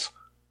metals.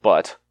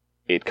 But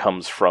it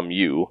comes from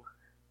you,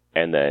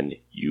 and then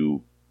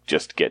you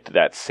just get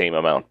that same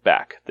amount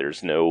back.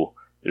 There's no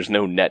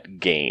net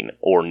gain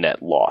or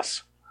net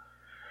loss.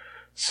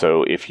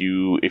 So if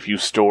you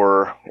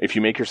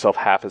make yourself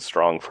half as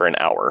strong for an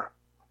hour,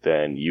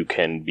 then you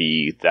can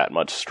be that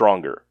much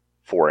stronger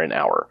for an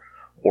hour,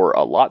 or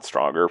a lot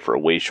stronger for a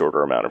way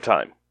shorter amount of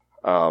time.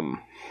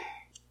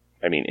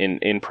 I mean,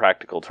 in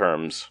practical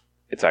terms,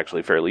 it's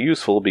actually fairly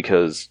useful,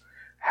 because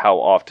how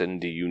often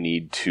do you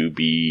need to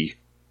be,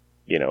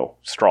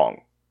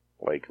 strong?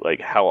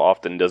 Like how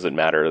often does it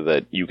matter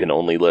that you can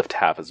only lift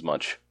half as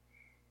much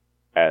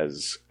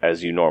as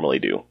you normally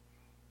do?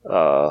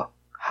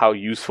 How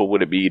useful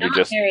would it be to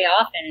Not very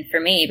often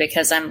for me,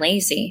 because I'm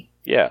lazy.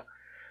 Yeah.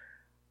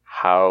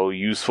 How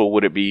useful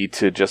would it be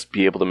to just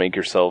be able to make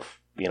yourself,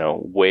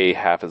 weigh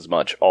half as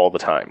much all the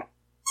time?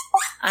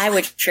 I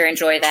would sure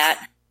enjoy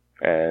that.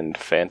 And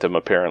Phantom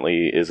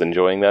apparently is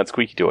enjoying that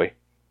squeaky toy.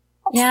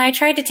 Yeah, I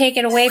tried to take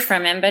it away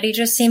from him, but he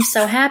just seems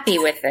so happy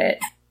with it.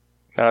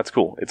 No, that's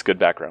cool. It's good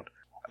background.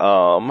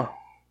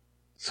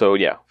 So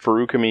yeah,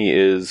 Furukami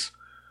is,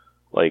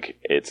 like,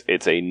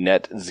 it's a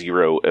net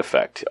zero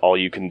effect. All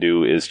you can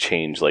do is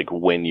change, like,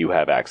 when you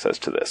have access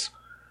to this.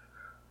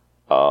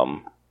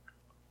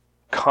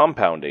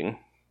 Compounding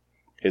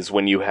is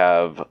when you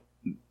have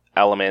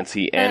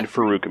allomancy and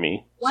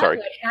Furukami. What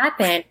would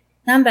happen?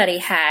 Somebody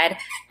had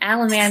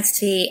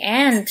allomancy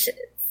and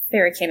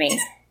Furukami.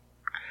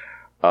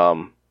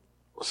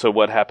 So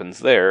what happens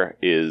there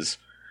is,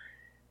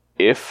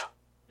 if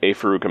a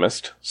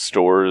Furukamist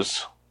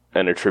stores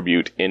an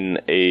attribute in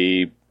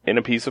a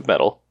piece of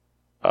metal,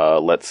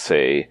 let's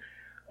say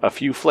a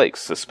few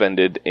flakes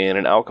suspended in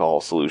an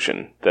alcohol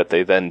solution that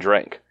they then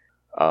drank.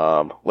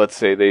 Let's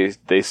say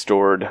they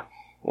stored,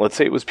 let's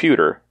say it was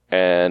pewter,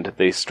 and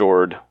they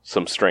stored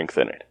some strength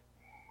in it.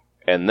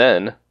 And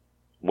then,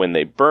 when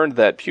they burned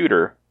that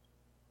pewter,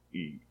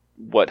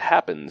 what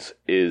happens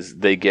is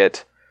they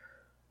get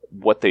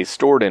what they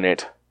stored in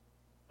it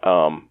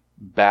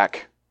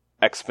back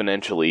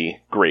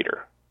exponentially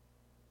greater.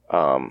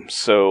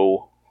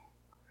 So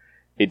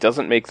it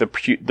doesn't make the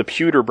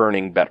pewter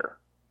burning better.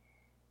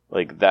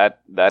 Like,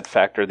 that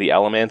factor, the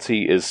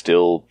allomancy, is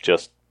still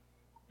just,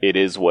 it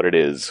is what it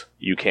is.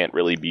 You can't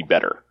really be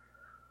better.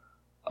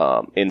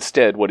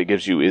 Instead, what it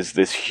gives you is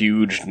this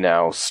huge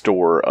now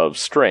store of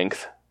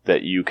strength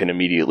that you can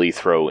immediately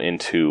throw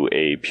into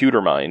a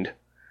pewter mind,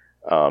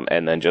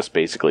 and then just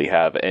basically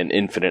have an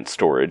infinite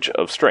storage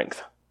of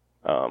strength.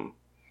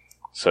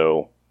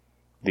 So,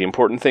 the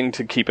important thing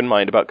to keep in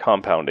mind about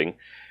compounding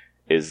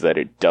is that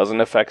it doesn't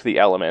affect the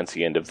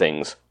allomancy end of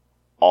things.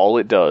 All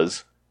it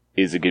does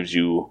is it gives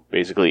you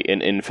basically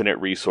an infinite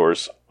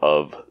resource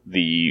of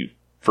the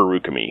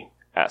Furukami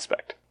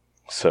aspect.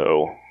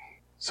 So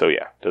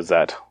yeah, does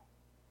that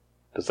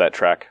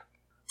track?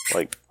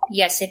 Like,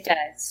 yes, it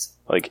does.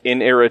 Like,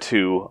 in Era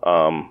 2,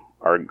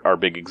 our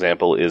big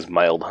example is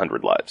Mild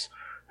 100 Lives,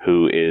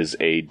 who is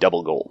a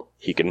double gold.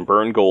 He can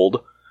burn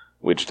gold,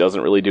 which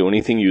doesn't really do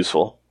anything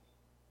useful,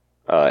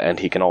 and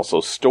he can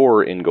also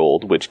store in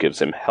gold, which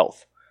gives him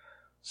health.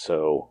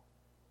 So,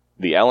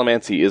 the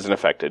allomancy isn't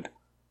affected,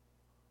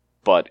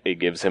 but it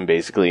gives him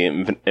basically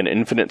an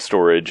infinite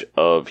storage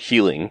of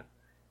healing,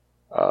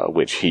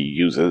 which he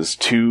uses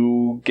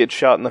to get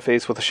shot in the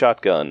face with a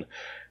shotgun,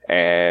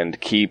 and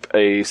keep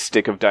a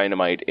stick of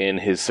dynamite in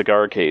his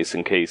cigar case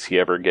in case he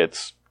ever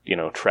gets,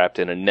 trapped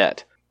in a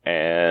net.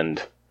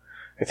 And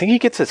I think he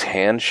gets his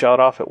hand shot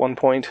off at one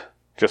point,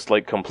 just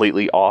like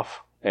completely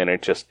off, and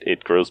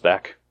it grows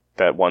back.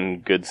 That one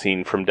good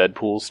scene from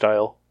Deadpool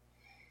style.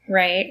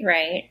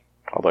 Right.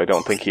 Although I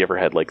don't think he ever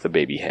had, like, the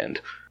baby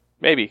hand.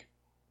 Maybe.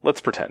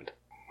 Let's pretend.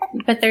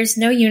 But there's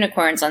no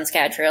unicorns on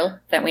Scadrial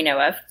that we know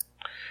of.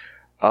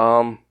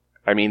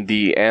 I mean,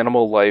 the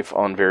animal life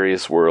on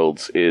various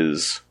worlds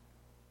is,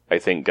 I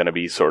think, going to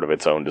be sort of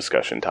its own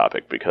discussion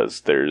topic,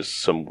 because there's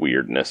some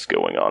weirdness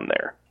going on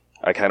there.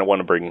 I kind of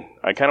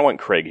want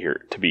Craig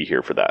here to be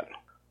here for that.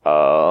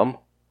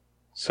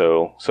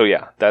 So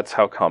yeah, that's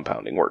how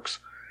compounding works.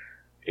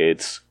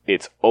 It's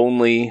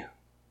only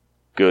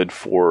good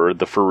for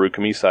the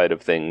Furukami side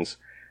of things,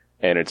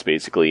 and it's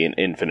basically an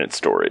infinite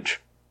storage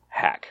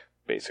hack,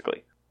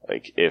 basically.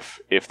 Like,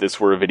 if this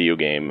were a video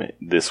game,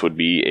 this would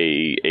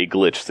be a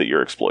glitch that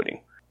you're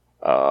exploiting.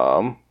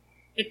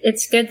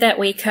 It's good that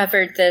we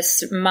covered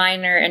this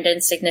minor and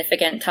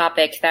insignificant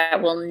topic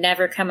that will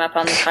never come up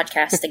on the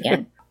podcast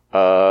again.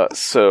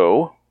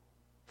 So,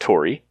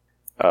 Tori.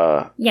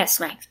 Yes,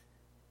 Mike.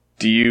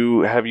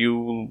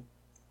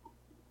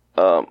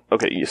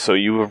 Okay, so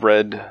you have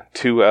read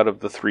 2 out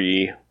of the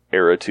 3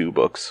 Era 2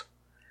 books.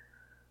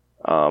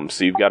 So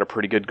you've got a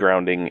pretty good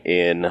grounding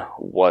in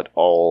what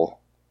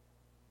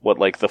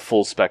like the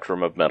full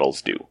spectrum of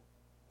metals do,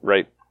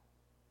 right?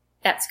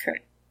 That's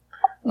correct.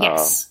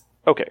 Yes.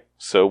 Okay,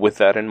 so with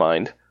that in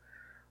mind,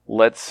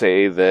 let's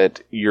say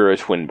that you're a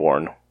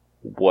Twinborn.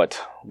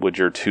 What would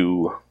your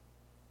two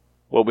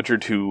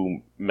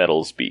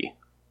metals be?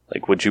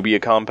 Like, would you be a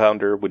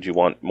compounder? Would you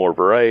want more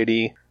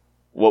variety?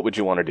 What would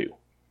you want to do?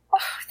 Oh,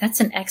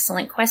 that's an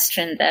excellent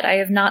question that I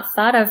have not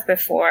thought of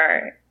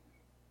before.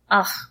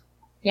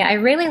 Yeah, I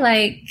really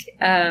like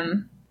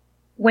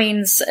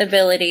Wayne's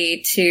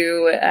ability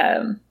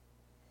to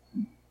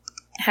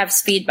have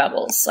speed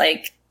bubbles,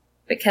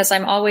 because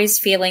I'm always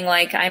feeling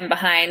like I'm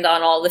behind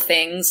on all the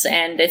things,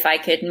 and if I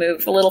could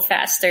move a little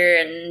faster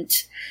and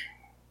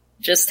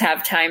just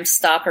have time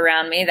stop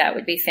around me, that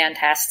would be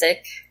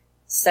fantastic.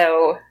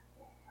 So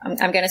I'm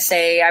going to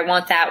say I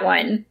want that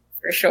one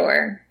for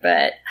sure,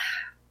 but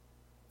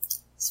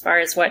as far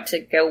as what to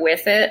go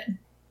with it,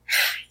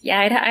 yeah,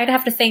 I'd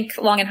have to think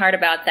long and hard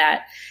about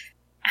that.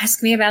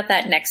 Ask me about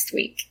that next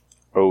week.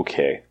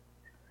 Okay.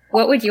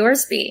 What would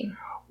yours be?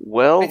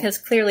 Well, because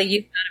clearly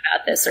you thought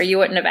about this, or you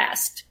wouldn't have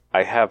asked.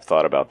 I have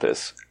thought about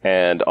this,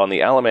 and on the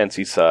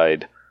Allomancy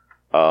side,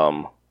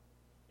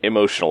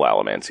 emotional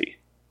Allomancy.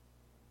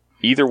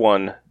 Either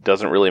one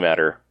doesn't really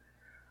matter.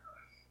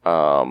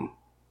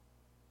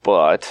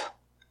 But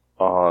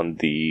on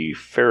the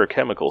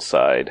ferrochemical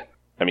side,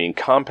 I mean,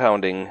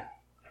 compounding,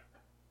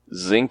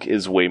 zinc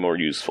is way more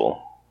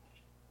useful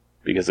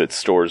because it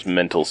stores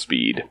mental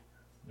speed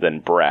than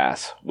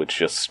brass, which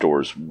just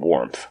stores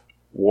warmth.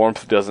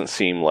 Warmth doesn't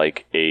seem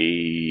like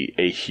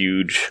a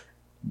huge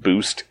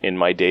boost in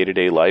my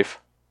day-to-day life.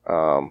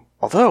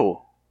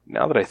 Although,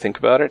 now that I think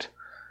about it,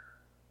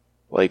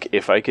 like,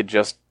 if I could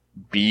just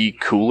be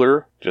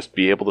cooler, just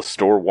be able to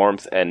store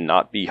warmth and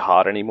not be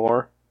hot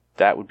anymore,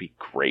 that would be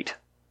great.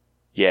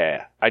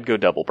 Yeah, I'd go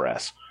double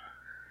brass.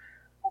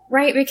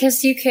 Right,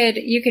 because you could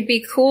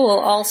be cool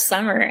all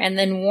summer and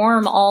then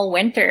warm all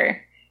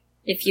winter.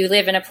 If you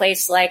live in a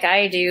place like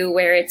I do,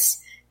 where it's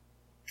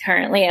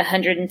currently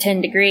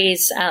 110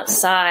 degrees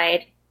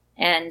outside,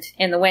 and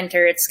in the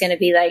winter it's going to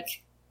be like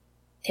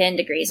 10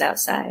 degrees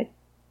outside.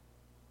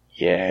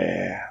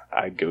 Yeah,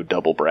 I'd go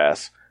double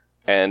brass.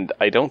 And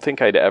I don't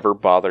think I'd ever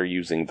bother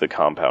using the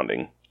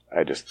compounding.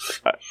 I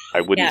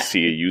wouldn't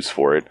see a use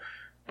for it.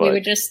 But you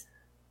would just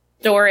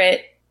store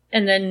it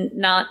and then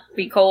not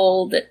be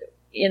cold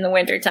in the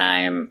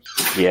wintertime.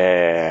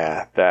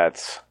 Yeah,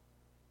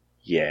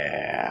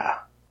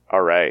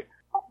 all right.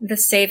 The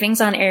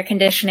savings on air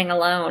conditioning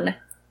alone.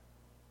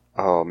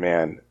 Oh,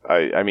 man.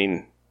 I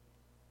mean,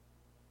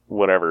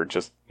 whatever.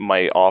 Just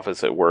my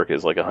office at work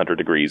is like 100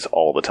 degrees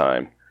all the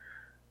time.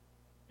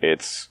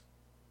 It's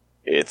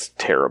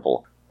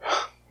terrible.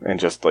 And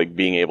just like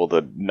being able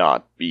to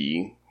not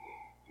be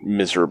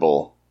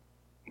miserable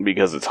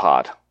because it's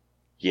hot.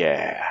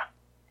 Yeah.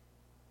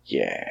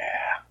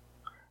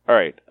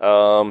 Alright,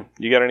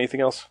 you got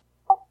anything else?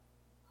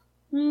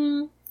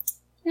 No,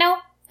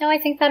 I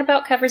think that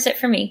about covers it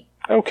for me.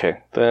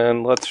 Okay,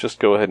 then let's just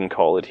go ahead and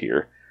call it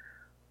here.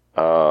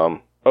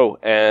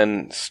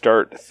 And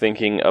start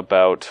thinking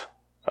about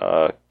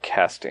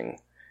casting.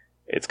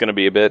 It's going to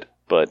be a bit,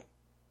 but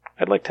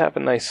I'd like to have a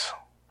nice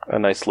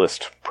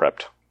list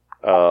prepped.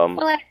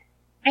 Well,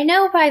 I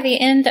know by the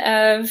end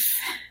of...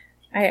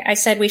 I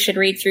said we should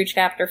read through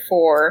chapter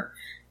 4,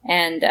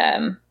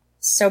 and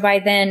so by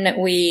then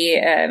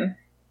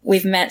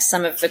we've met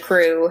some of the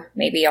crew,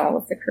 maybe all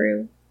of the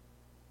crew.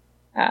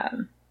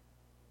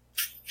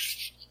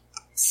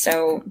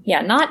 So,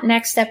 yeah, not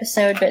next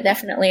episode, but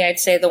definitely I'd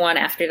say the one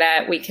after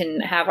that, we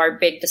can have our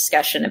big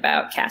discussion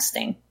about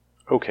casting.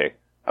 Okay.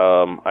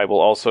 I will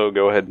also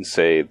go ahead and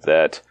say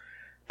that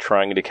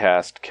trying to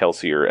cast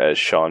Kelsier as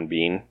Sean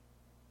Bean,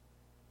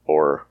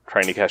 or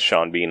trying to cast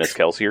Sean Bean as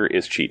Kelsier,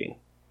 is cheating.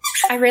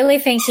 I really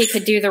think he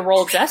could do the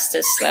role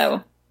justice,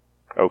 though.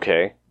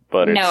 Okay,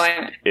 but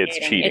it's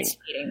cheating. It's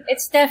cheating.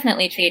 It's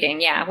definitely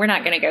cheating. Yeah, we're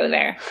not going to go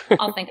there.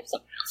 I'll think of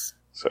something else.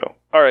 So,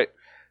 all right.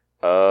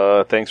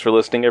 Thanks for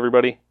listening,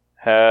 everybody.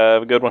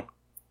 Have a good one.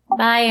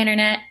 Bye,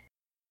 Internet.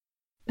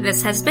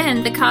 This has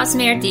been the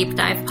Cosmere Deep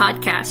Dive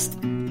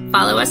Podcast.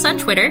 Follow us on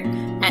Twitter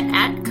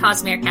at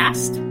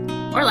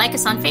CosmereCast, or like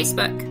us on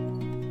Facebook.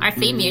 Our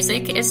theme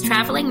music is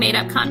Traveling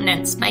Made-Up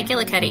Continents by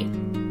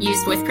Gillicuddy,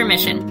 used with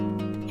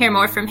permission. Hear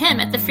more from him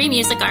at the Free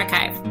Music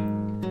Archive.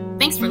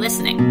 Thanks for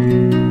listening.